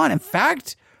continue on. In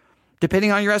fact,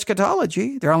 depending on your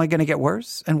eschatology, they're only going to get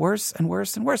worse and worse and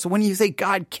worse and worse. So when you say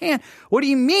God can't, what do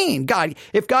you mean?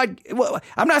 Well,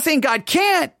 I'm not saying God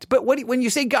can't, but when you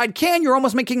say God can, you're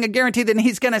almost making a guarantee that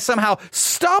He's going to somehow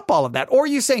stop all of that. Or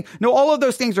you're saying, no, all of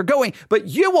those things are going, but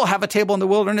you will have a table in the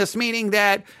wilderness, meaning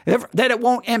that it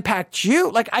won't impact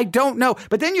you. Like, I don't know.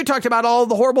 But then you talked about all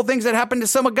the horrible things that happened to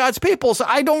some of God's people. So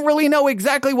I don't really know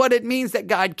exactly what it means that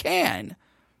God can.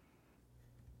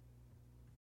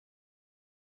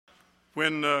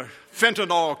 When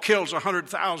fentanyl kills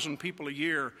 100,000 people a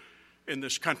year in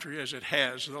this country, as it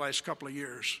has in the last couple of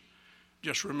years,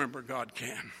 just remember God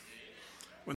can.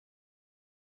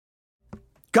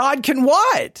 God can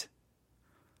what?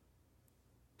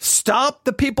 Stop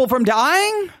the people from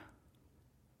dying?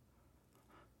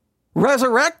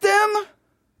 Resurrect them?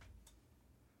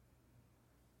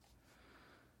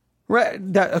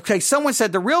 Okay, someone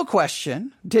said the real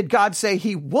question, did God say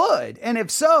He would? And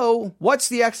if so, what's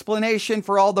the explanation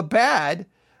for all the bad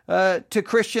to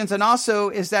Christians? And also,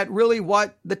 is that really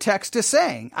what the text is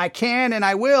saying? I can and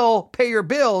I will pay your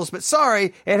bills, but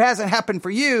sorry, it hasn't happened for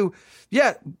you.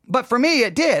 Yeah, but for me,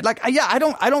 it did. Like, yeah, I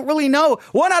don't really know.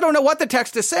 One, I don't know what the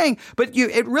text is saying, but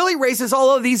it really raises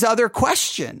all of these other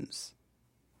questions.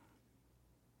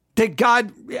 Did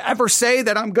God ever say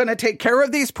that I'm going to take care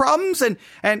of these problems? And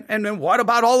then what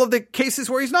about all of the cases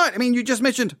where He's not? I mean, you just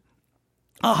mentioned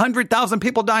 100,000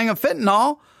 people dying of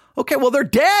fentanyl. Okay, well, they're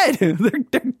dead.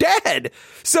 They're dead.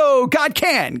 So God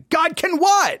can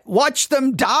what? Watch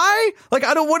them die? Like,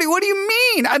 what do you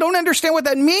mean? I don't understand what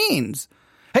that means.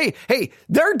 Hey,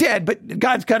 they're dead, but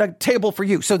God's got a table for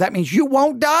you. So that means you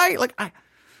won't die? Like,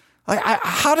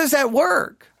 how does that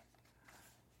work?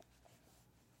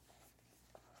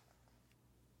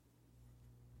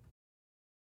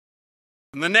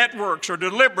 And the networks are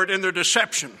deliberate in their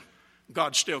deception,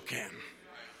 God still can.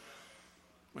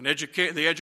 When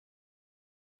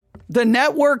the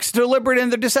networks deliberate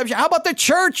in their deception. How about the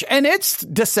church and its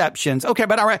deceptions? Okay,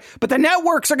 but all right. But the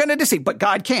networks are going to deceive. But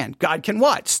God can. God can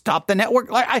what? Stop the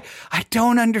network? Like I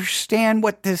don't understand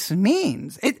what this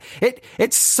means.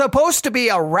 It's supposed to be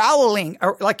a rallying,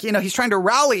 or like, he's trying to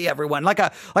rally everyone, like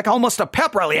almost a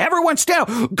pep rally. Everyone stand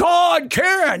up. God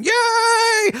can.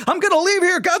 Yay! I'm going to leave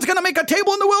here. God's going to make a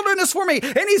table in the wilderness for me.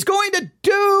 And he's going to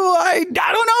do, I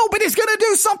don't know, but he's going to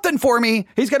do something for me.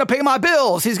 He's going to pay my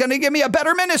bills. He's going to give me a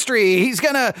better ministry. He's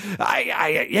gonna,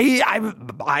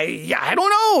 I don't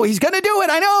know. He's gonna do it.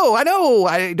 I know.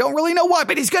 I don't really know why,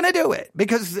 but he's gonna do it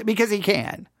because he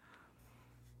can.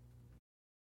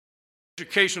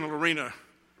 Educational arena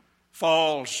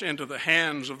falls into the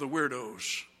hands of the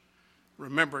weirdos.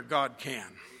 Remember, God can.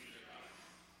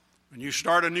 When you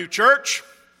start a new church,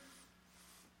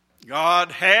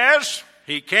 God has,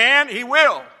 he can, he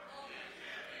will.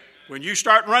 When you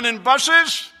start running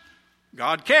buses,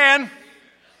 God can.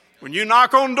 When you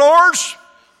knock on doors,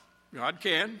 God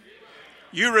can.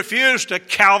 You refuse to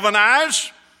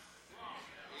Calvinize.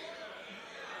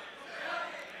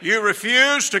 You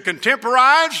refuse to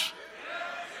contemporize.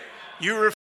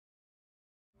 You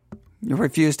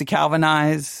refuse to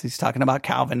Calvinize. He's talking about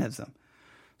Calvinism.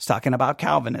 He's talking about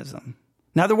Calvinism.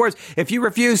 In other words, if you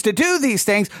refuse to do these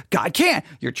things, God can.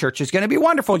 Your church is going to be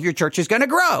wonderful. Your church is going to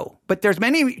grow. But there's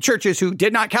many churches who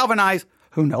did not Calvinize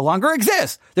who no longer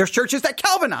exist. There's churches that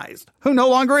Calvinized who no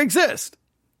longer exist.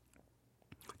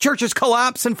 Churches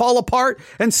collapse and fall apart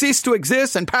and cease to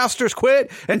exist, and pastors quit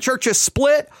and churches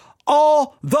split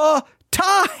all the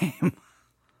time.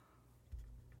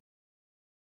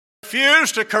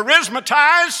 Refuse to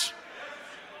charismatize.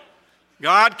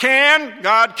 God can,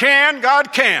 God can,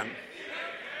 God can.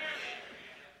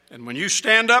 And when you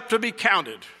stand up to be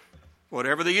counted,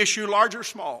 whatever the issue, large or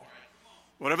small,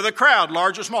 whatever the crowd,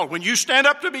 large or small, when you stand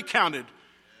up to be counted,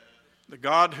 the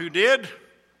God who did,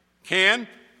 can,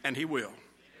 and he will.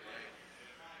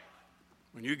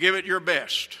 When you give it your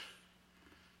best,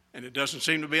 and it doesn't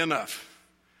seem to be enough,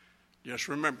 just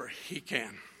remember, he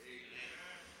can.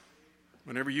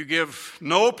 Whenever you give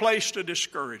no place to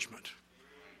discouragement,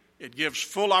 it gives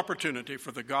full opportunity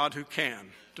for the God who can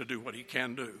to do what he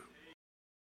can do.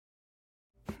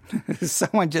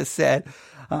 Someone just said,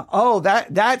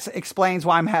 that explains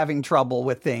why I'm having trouble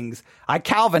with things. I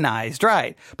Calvinized,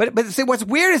 right? But see, what's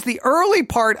weird is the early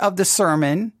part of the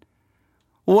sermon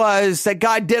was that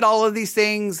God did all of these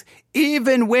things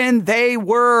even when they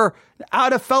were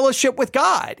out of fellowship with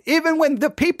God. Even when the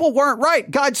people weren't right,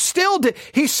 God still did.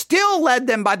 He still led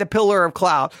them by the pillar of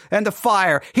cloud and the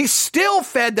fire. He still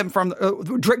fed them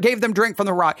gave them drink from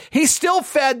the rock. He still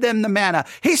fed them the manna.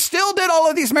 He still did all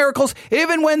of these miracles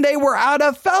even when they were out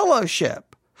of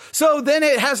fellowship. So then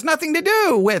it has nothing to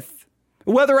do with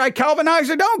whether I Calvinize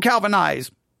or don't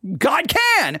Calvinize. God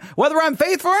can. Whether I'm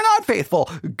faithful or not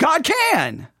faithful, God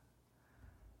can.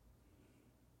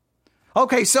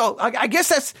 Okay, so I guess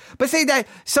that's, but say that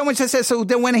someone says, so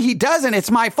then when he doesn't,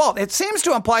 it's my fault. It seems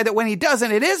to imply that when he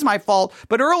doesn't, it is my fault.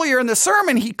 But earlier in the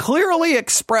sermon, he clearly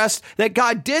expressed that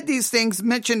God did these things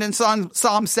mentioned in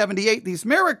Psalm 78, these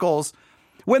miracles,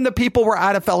 when the people were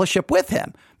out of fellowship with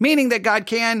him, meaning that God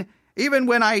can even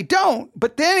when I don't.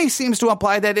 But then he seems to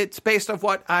imply that it's based on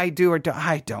what I do or do.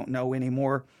 I don't know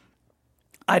anymore.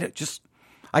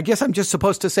 I guess I'm just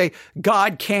supposed to say,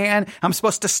 God can. I'm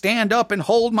supposed to stand up and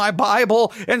hold my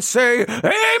Bible and say,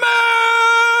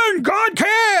 amen, God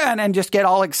can, and just get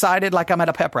all excited like I'm at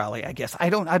a pep rally, I guess. I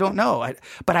don't know.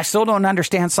 But I still don't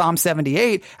understand Psalm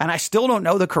 78, and I still don't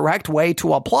know the correct way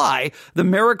to apply the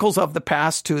miracles of the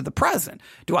past to the present.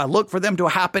 Do I look for them to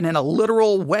happen in a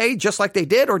literal way, just like they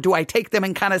did, or do I take them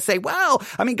and kind of say, well,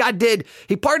 I mean, God did,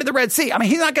 he parted the Red Sea. I mean,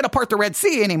 he's not going to part the Red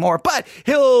Sea anymore, but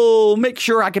he'll make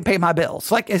sure I can pay my bills.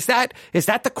 Like, is that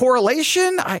the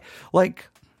correlation?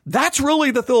 That's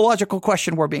really the theological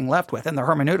question we're being left with, and the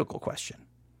hermeneutical question.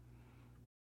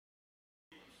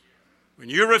 When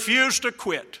you refuse to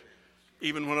quit,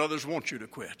 even when others want you to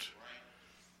quit,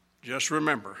 just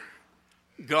remember,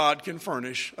 God can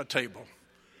furnish a table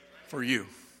for you.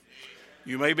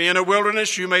 You may be in a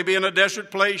wilderness, you may be in a desert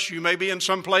place, you may be in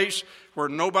some place where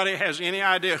nobody has any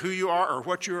idea who you are or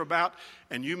what you're about,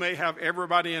 and you may have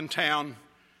everybody in town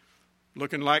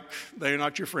looking like they're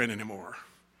not your friend anymore.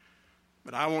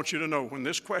 But I want you to know, when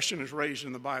this question is raised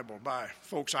in the Bible by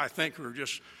folks I think who are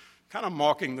just kind of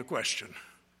mocking the question,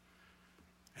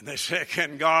 and they say,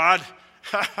 can God,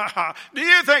 do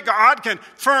you think God can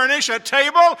furnish a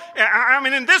table? I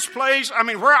mean, in this place,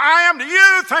 where I am, do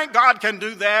you think God can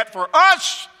do that for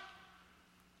us?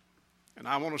 And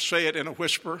I want to say it in a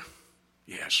whisper,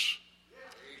 yes.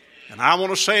 And I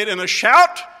want to say it in a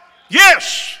shout,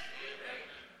 yes,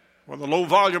 whether low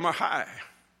volume or high.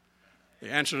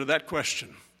 The answer to that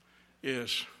question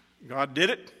is God did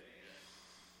it.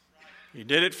 He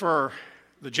did it for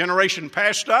the generation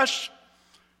past us,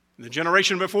 the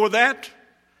generation before that,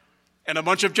 and a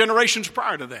bunch of generations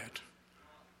prior to that.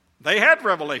 They had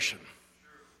revelation.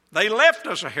 They left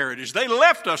us a heritage. They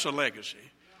left us a legacy.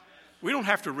 We don't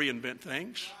have to reinvent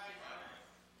things.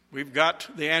 We've got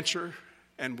the answer,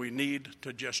 and we need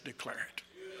to just declare it.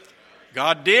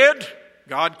 God did.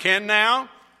 God can now.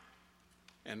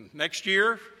 And next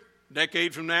year,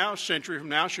 decade from now, century from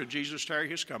now, should Jesus tarry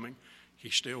his coming, he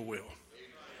still will.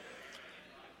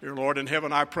 Dear Lord in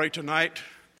heaven, I pray tonight.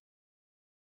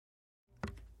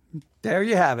 There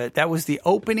you have it. That was the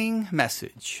opening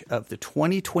message of the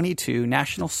 2022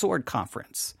 National Sword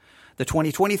Conference. The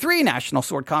 2023 National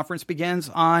Sword Conference begins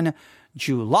on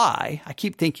July. I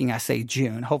keep thinking I say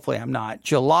June. Hopefully I'm not.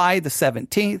 July the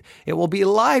 17th. It will be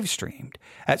live streamed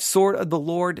at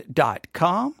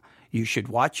swordofthelord.com. You should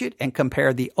watch it and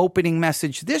compare the opening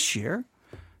message this year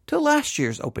to last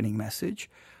year's opening message,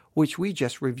 which we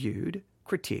just reviewed,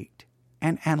 critiqued,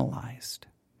 and analyzed.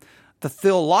 The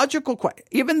theological question,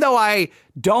 even though I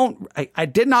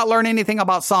did not learn anything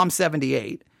about Psalm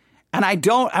 78, and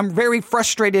I'm very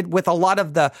frustrated with a lot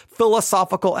of the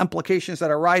philosophical implications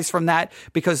that arise from that,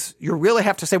 because you really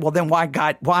have to say, well, then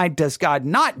why does God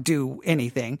not do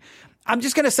anything? I'm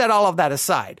just going to set all of that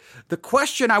aside. The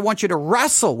question I want you to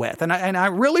wrestle with, and I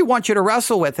really want you to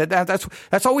wrestle with it.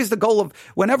 That's always the goal of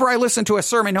whenever I listen to a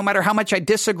sermon, no matter how much I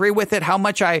disagree with it, how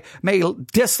much I may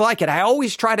dislike it, I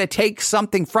always try to take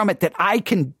something from it that I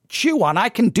can chew on, I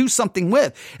can do something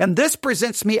with. And this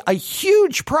presents me a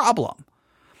huge problem.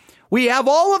 We have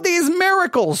all of these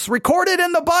miracles recorded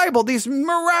in the Bible, these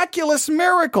miraculous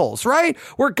miracles, right?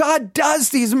 Where God does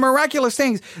these miraculous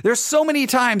things. There's so many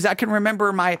times I can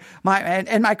remember my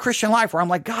Christian life where I'm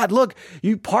like, God, look,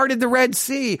 you parted the Red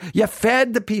Sea. You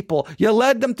fed the people. You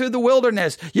led them through the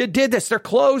wilderness. You did this. Their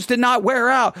clothes did not wear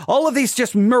out. All of these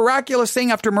just miraculous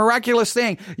thing after miraculous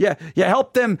thing. You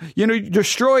helped them,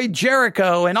 destroy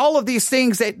Jericho and all of these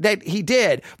things that he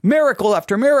did. Miracle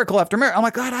after miracle after miracle. I'm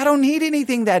like, God, I don't need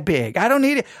anything that big. I don't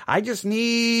need it. I just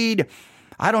need,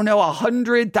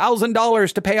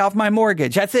 $100,000 to pay off my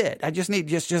mortgage. That's it. I just need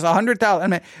just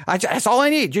 $100,000. That's all I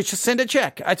need. Just send a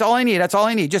check. That's all I need. That's all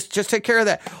I need. Just take care of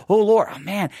that. Oh Lord,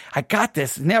 man, I got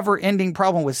this never ending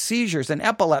problem with seizures and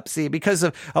epilepsy because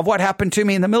of what happened to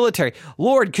me in the military.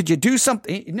 Lord, could you do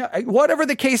something? Whatever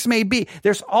the case may be,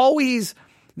 there's always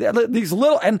these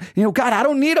little, and God, I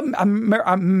don't need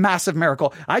a massive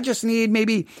miracle. I just need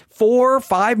maybe 4 or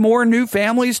 5 more new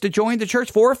families to join the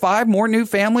church, 4 or 5 more new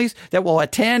families that will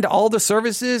attend all the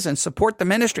services and support the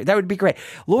ministry. That would be great.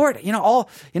 Lord, all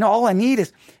I need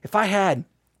is if I had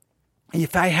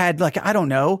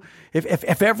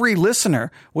if every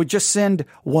listener would just send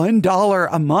 $1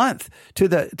 a month to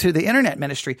the internet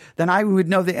ministry, then I would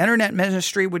know the internet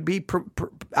ministry would be,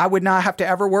 I would not have to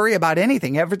ever worry about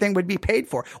anything. Everything would be paid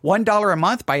for. $1 a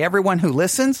month by everyone who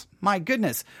listens. My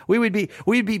goodness, we would be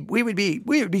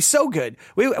so good.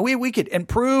 We could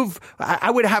improve.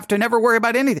 I would have to never worry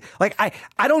about anything. Like I'm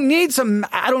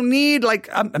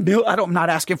not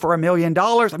asking for $1 million.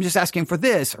 I'm just asking for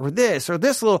this or this or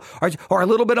this little, or a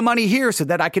little bit of money here so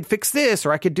that I could fix this,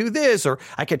 or I could do this, or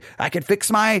I could fix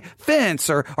my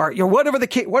fence, or whatever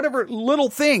whatever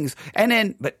little things. And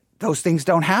then, but those things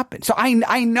don't happen. So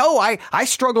I know I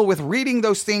struggle with reading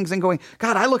those things and going,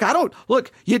 God,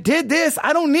 you did this.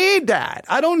 I don't need that.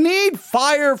 I don't need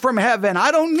fire from heaven.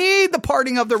 I don't need the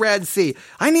parting of the Red Sea.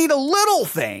 I need a little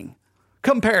thing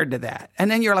compared to that. And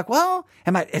then you're like, well,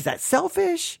 is that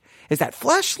selfish? Is that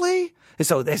fleshly?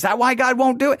 So is that why God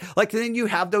won't do it? Like, then you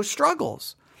have those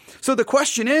struggles. So the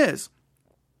question is,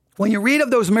 when you read of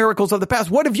those miracles of the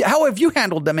past, how have you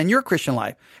handled them in your Christian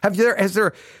life?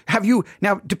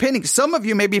 Now, depending, some of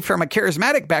you may be from a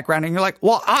charismatic background and you're like,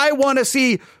 well, I want to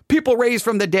see people raised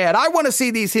from the dead. I want to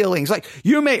see these healings. Like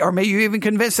you may you even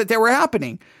convinced that they were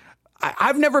happening.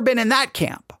 I've never been in that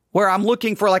camp where I'm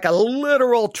looking for like a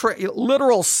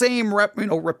literal same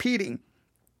repeating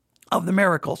of the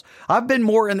miracles. I've been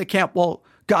more in the camp, well,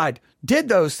 God did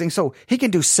those things, so he can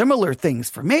do similar things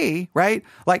for me, right?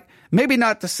 Like maybe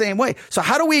not the same way. So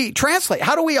how do we translate?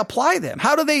 How do we apply them?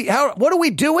 What do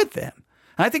we do with them?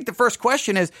 And I think the first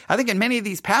question is, I think in many of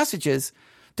these passages,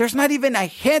 there's not even a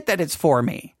hint that it's for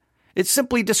me. It's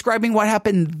simply describing what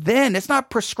happened then. It's not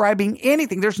prescribing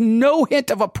anything. There's no hint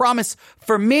of a promise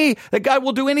for me that God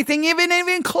will do anything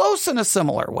even close in a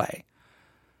similar way.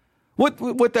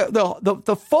 What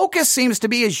the focus seems to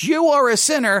be is you are a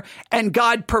sinner and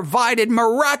God provided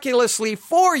miraculously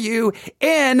for you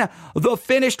in the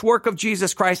finished work of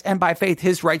Jesus Christ, and by faith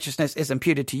his righteousness is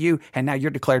imputed to you, and now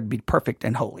you're declared to be perfect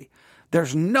and holy.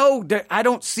 I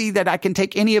don't see that I can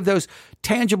take any of those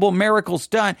tangible miracles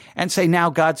done and say, now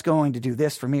God's going to do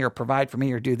this for me or provide for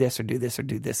me or do this or do this or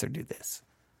do this or do this.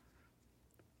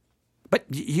 But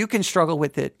you can struggle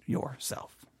with it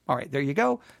yourself. All right, there you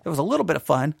go. There was a little bit of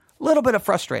fun, a little bit of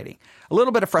frustrating, a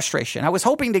little bit of frustration. I was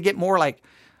hoping to get more like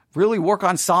really work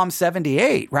on Psalm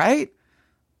 78, right?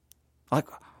 Like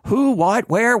who, what,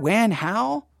 where, when,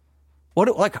 how?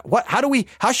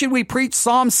 How should we preach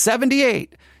Psalm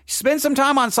 78? Spend some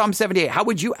time on Psalm 78. How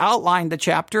would you outline the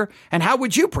chapter and how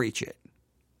would you preach it?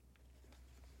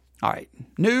 All right.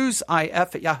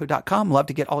 newsif@yahoo.com. Love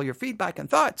to get all your feedback and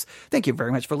thoughts. Thank you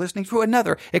very much for listening to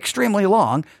another extremely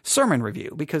long sermon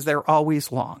review, because they're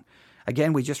always long.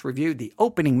 Again, we just reviewed the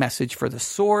opening message for the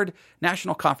Sword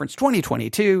National Conference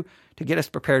 2022 to get us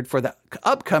prepared for the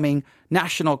upcoming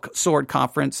National Sword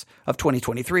Conference of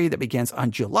 2023 that begins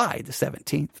on July the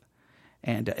 17th.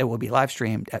 And it will be live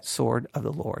streamed at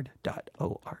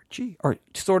swordoftheLord.org or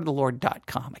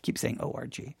swordofthelord.com. I keep saying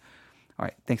ORG. All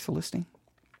right. Thanks for listening.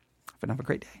 Have a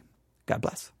great day. God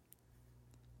bless.